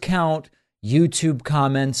 Emails count, YouTube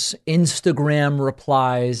comments, Instagram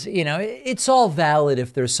replies. You know, it's all valid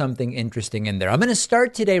if there's something interesting in there. I'm going to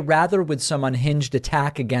start today rather with some unhinged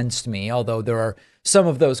attack against me, although there are some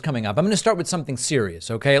of those coming up. I'm going to start with something serious,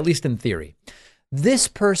 okay, at least in theory. This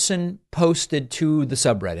person posted to the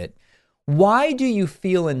subreddit, why do you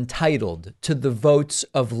feel entitled to the votes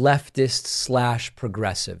of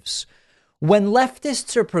leftists/progressives? When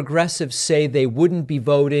leftists or progressives say they wouldn't be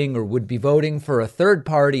voting or would be voting for a third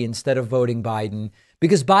party instead of voting Biden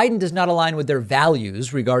because Biden does not align with their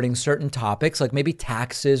values regarding certain topics like maybe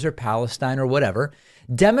taxes or Palestine or whatever,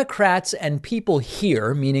 Democrats and people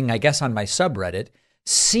here, meaning I guess on my subreddit,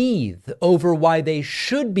 seethe over why they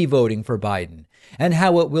should be voting for Biden and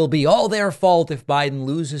how it will be all their fault if Biden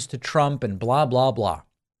loses to Trump and blah, blah, blah.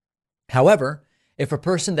 However, if a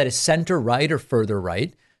person that is center right or further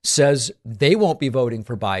right says they won't be voting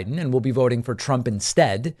for Biden and will be voting for Trump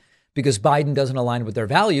instead because Biden doesn't align with their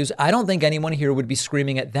values, I don't think anyone here would be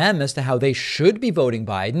screaming at them as to how they should be voting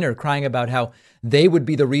Biden or crying about how they would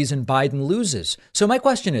be the reason Biden loses. So my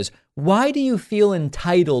question is, why do you feel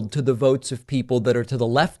entitled to the votes of people that are to the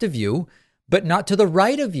left of you, but not to the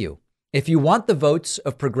right of you? If you want the votes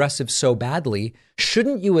of progressives so badly,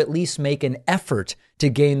 shouldn't you at least make an effort to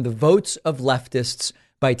gain the votes of leftists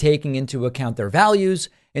by taking into account their values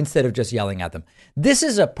instead of just yelling at them? This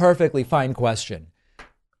is a perfectly fine question.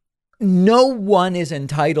 No one is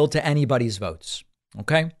entitled to anybody's votes,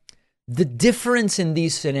 okay? The difference in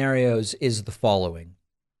these scenarios is the following.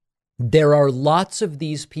 There are lots of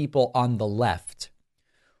these people on the left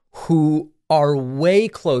who are way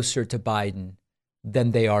closer to Biden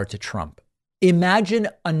than they are to Trump. Imagine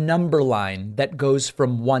a number line that goes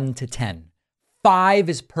from 1 to 10. 5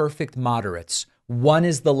 is perfect moderates. 1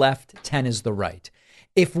 is the left, 10 is the right.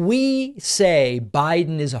 If we say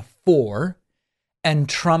Biden is a 4 and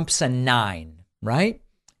Trump's a 9, right?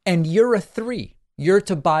 And you're a 3, you're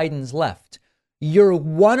to Biden's left. You're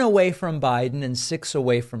 1 away from Biden and 6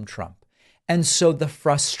 away from Trump. And so the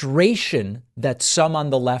frustration that some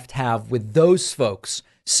on the left have with those folks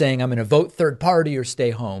saying I'm going to vote third party or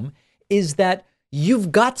stay home is that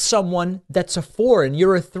you've got someone that's a 4 and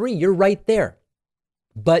you're a 3. You're right there.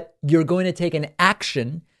 But you're going to take an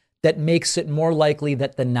action that makes it more likely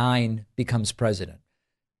that the 9 becomes president.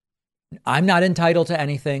 I'm not entitled to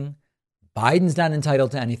anything. Biden's not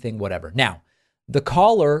entitled to anything, whatever. Now, the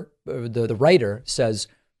caller, the writer says,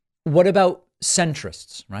 what about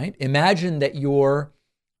centrists, right? Imagine that you're,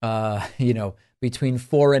 between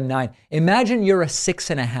 4 and 9. Imagine you're a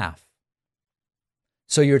 6.5.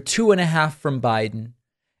 So you're 2.5 from Biden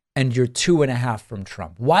and you're 2.5 from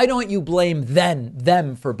Trump. Why don't you blame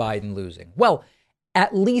them for Biden losing? Well,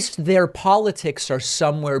 at least their politics are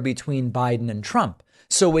somewhere between Biden and Trump.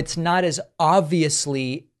 So it's not as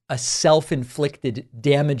obviously a self-inflicted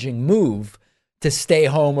damaging move to stay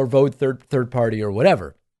home or vote third party or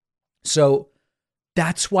whatever. So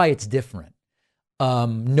that's why it's different.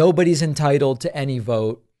 Nobody's entitled to any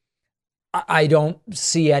vote. I don't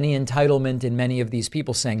see any entitlement in many of these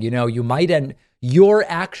people saying, your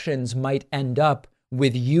actions might end up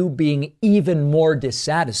with you being even more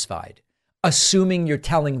dissatisfied, assuming you're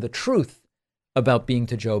telling the truth about being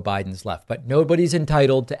to Joe Biden's left. But nobody's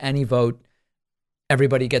entitled to any vote.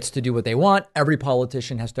 Everybody gets to do what they want. Every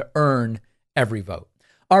politician has to earn every vote.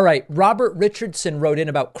 All right. Robert Richardson wrote in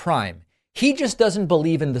about crime. He just doesn't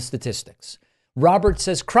believe in the statistics. Robert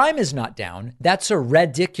says crime is not down. That's a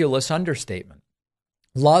ridiculous understatement.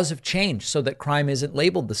 Laws have changed so that crime isn't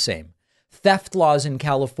labeled the same. Theft laws in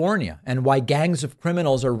California and why gangs of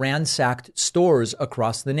criminals are ransacked stores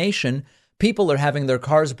across the nation. People are having their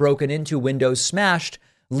cars broken into, windows smashed.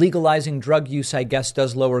 Legalizing drug use, I guess,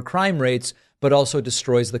 does lower crime rates, but also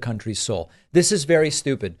destroys the country's soul. This is very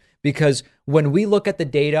stupid because when we look at the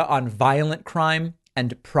data on violent crime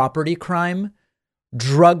and property crime,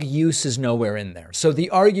 drug use is nowhere in there. So the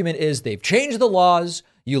argument is they've changed the laws.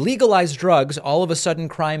 You legalize drugs, all of a sudden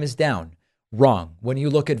crime is down. Wrong. When you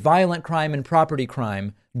look at violent crime and property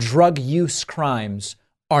crime, drug use crimes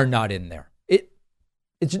are not in there.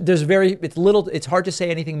 It's hard to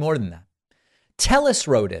say anything more than that. Tellis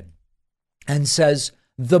wrote in and says,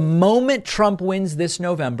 the moment Trump wins this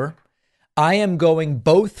November, I am going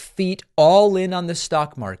both feet all in on the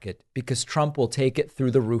stock market because Trump will take it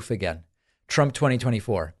through the roof again. Trump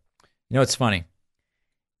 2024. You know, it's funny.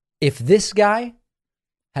 If this guy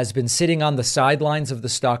has been sitting on the sidelines of the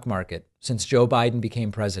stock market since Joe Biden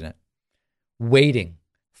became president, waiting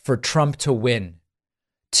for Trump to win,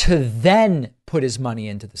 to then put his money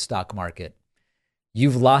into the stock market,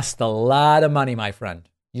 you've lost a lot of money, my friend.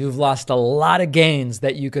 You've lost a lot of gains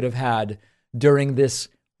that you could have had during this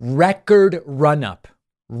record run-up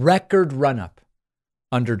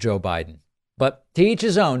under Joe Biden. But to each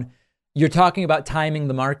his own. You're talking about timing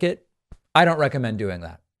the market. I don't recommend doing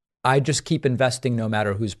that. I just keep investing no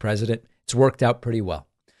matter who's president. It's worked out pretty well.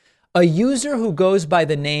 A user who goes by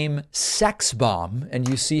the name Sexbomb, and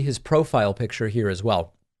you see his profile picture here as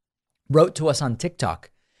well, wrote to us on TikTok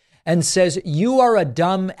and says, "You are a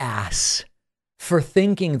dumb ass for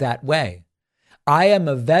thinking that way. I am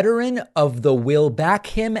a veteran of the will back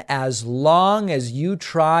him as long as you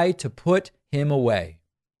try to put him away."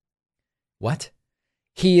 What?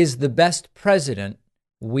 He is the best president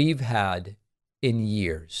we've had in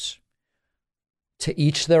years. To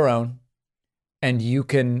each their own. And you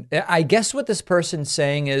can, I guess what this person's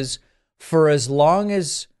saying is, for as long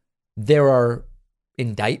as there are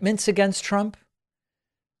indictments against Trump,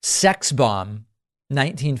 Sexbomb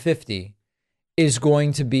 1950 is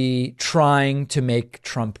going to be trying to make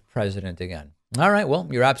Trump president again. All right, well,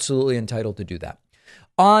 you're absolutely entitled to do that.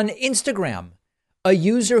 On Instagram, a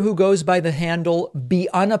user who goes by the handle Be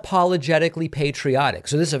Unapologetically Patriotic.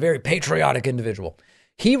 So this is a very patriotic individual.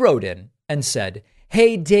 He wrote in and said,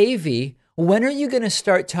 "Hey, Davey, when are you going to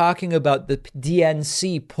start talking about the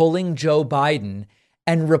DNC pulling Joe Biden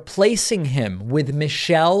and replacing him with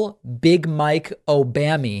Michelle Big Mike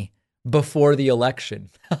Obama before the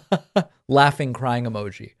election?" Laughing, crying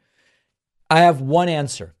emoji. I have one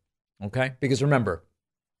answer, okay? Because remember,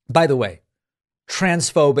 by the way,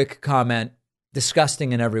 transphobic comment,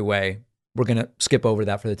 disgusting in every way. We're going to skip over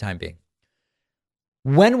that for the time being.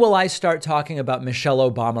 When will I start talking about Michelle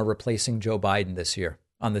Obama replacing Joe Biden this year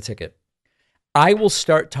on the ticket? I will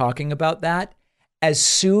start talking about that as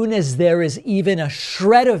soon as there is even a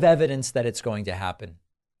shred of evidence that it's going to happen.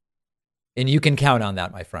 And you can count on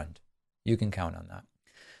that, my friend. You can count on that.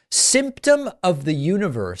 Symptom of the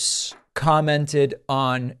Universe commented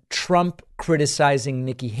on Trump criticizing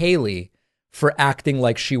Nikki Haley for acting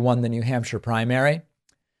like she won the New Hampshire primary.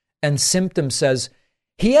 And Symptom says,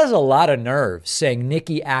 he has a lot of nerve saying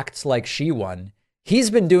Nikki acts like she won. He's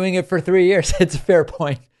been doing it for 3 years. It's a fair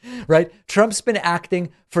point, right? Trump's been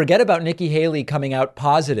acting, forget about Nikki Haley coming out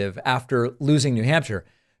positive after losing New Hampshire.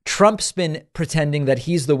 Trump's been pretending that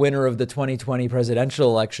he's the winner of the 2020 presidential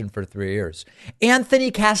election for 3 years.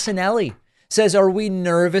 Anthony Casanelli says, are we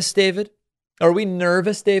nervous, David? Are we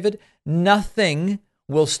nervous, David? Nothing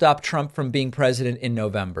will stop Trump from being president in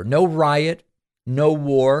November. No riot, no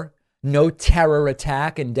war, no terror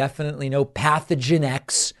attack, and definitely no pathogen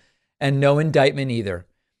X, and no indictment either.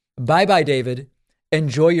 Bye-bye, David.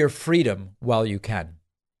 Enjoy your freedom while you can.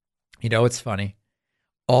 You know, it's funny.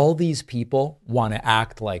 All these people want to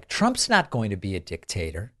act like Trump's not going to be a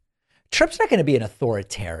dictator. Trump's not going to be an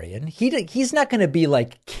authoritarian. He's not going to be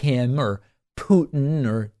like Kim or Putin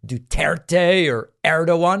or Duterte or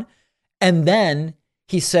Erdogan. And then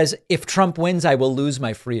he says, if Trump wins, I will lose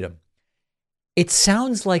my freedom. It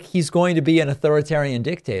sounds like he's going to be an authoritarian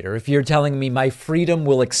dictator if you're telling me my freedom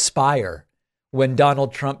will expire when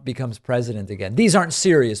Donald Trump becomes president again. These aren't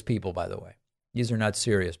serious people, by the way. These are not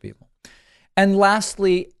serious people. And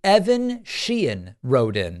lastly, Evan Sheehan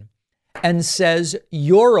wrote in and says,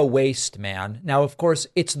 you're a waste, man. Now, of course,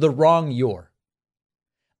 it's the wrong you're.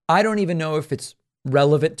 I don't even know if it's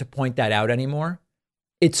relevant to point that out anymore.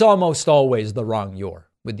 It's almost always the wrong you're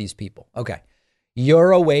with these people. Okay.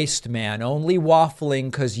 You're a waste, man. Only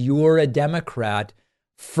waffling because you're a Democrat.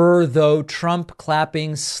 For though Trump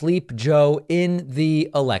clapping Sleep Joe in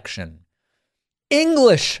the election.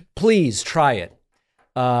 English, please try it.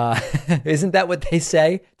 Isn't that what they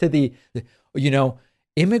say to the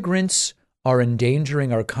immigrants are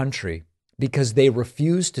endangering our country because they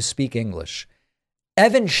refuse to speak English.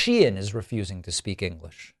 Evan Sheehan is refusing to speak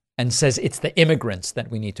English and says it's the immigrants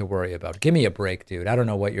that we need to worry about. Give me a break, dude. I don't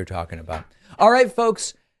know what you're talking about. All right,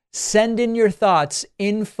 folks, send in your thoughts.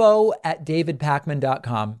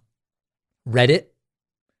 info@davidpakman.com. Reddit,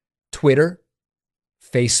 Twitter,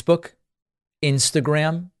 Facebook,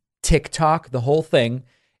 Instagram, TikTok, the whole thing.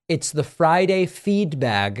 It's the Friday feed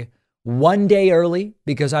bag, 1 day early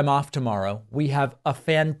because I'm off tomorrow. We have a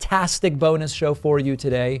fantastic bonus show for you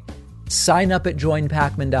today. Sign up at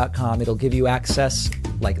joinpakman.com. It'll give you access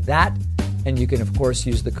like that. And you can, of course,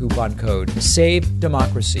 use the coupon code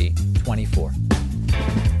SAVEDEMOCRACY24.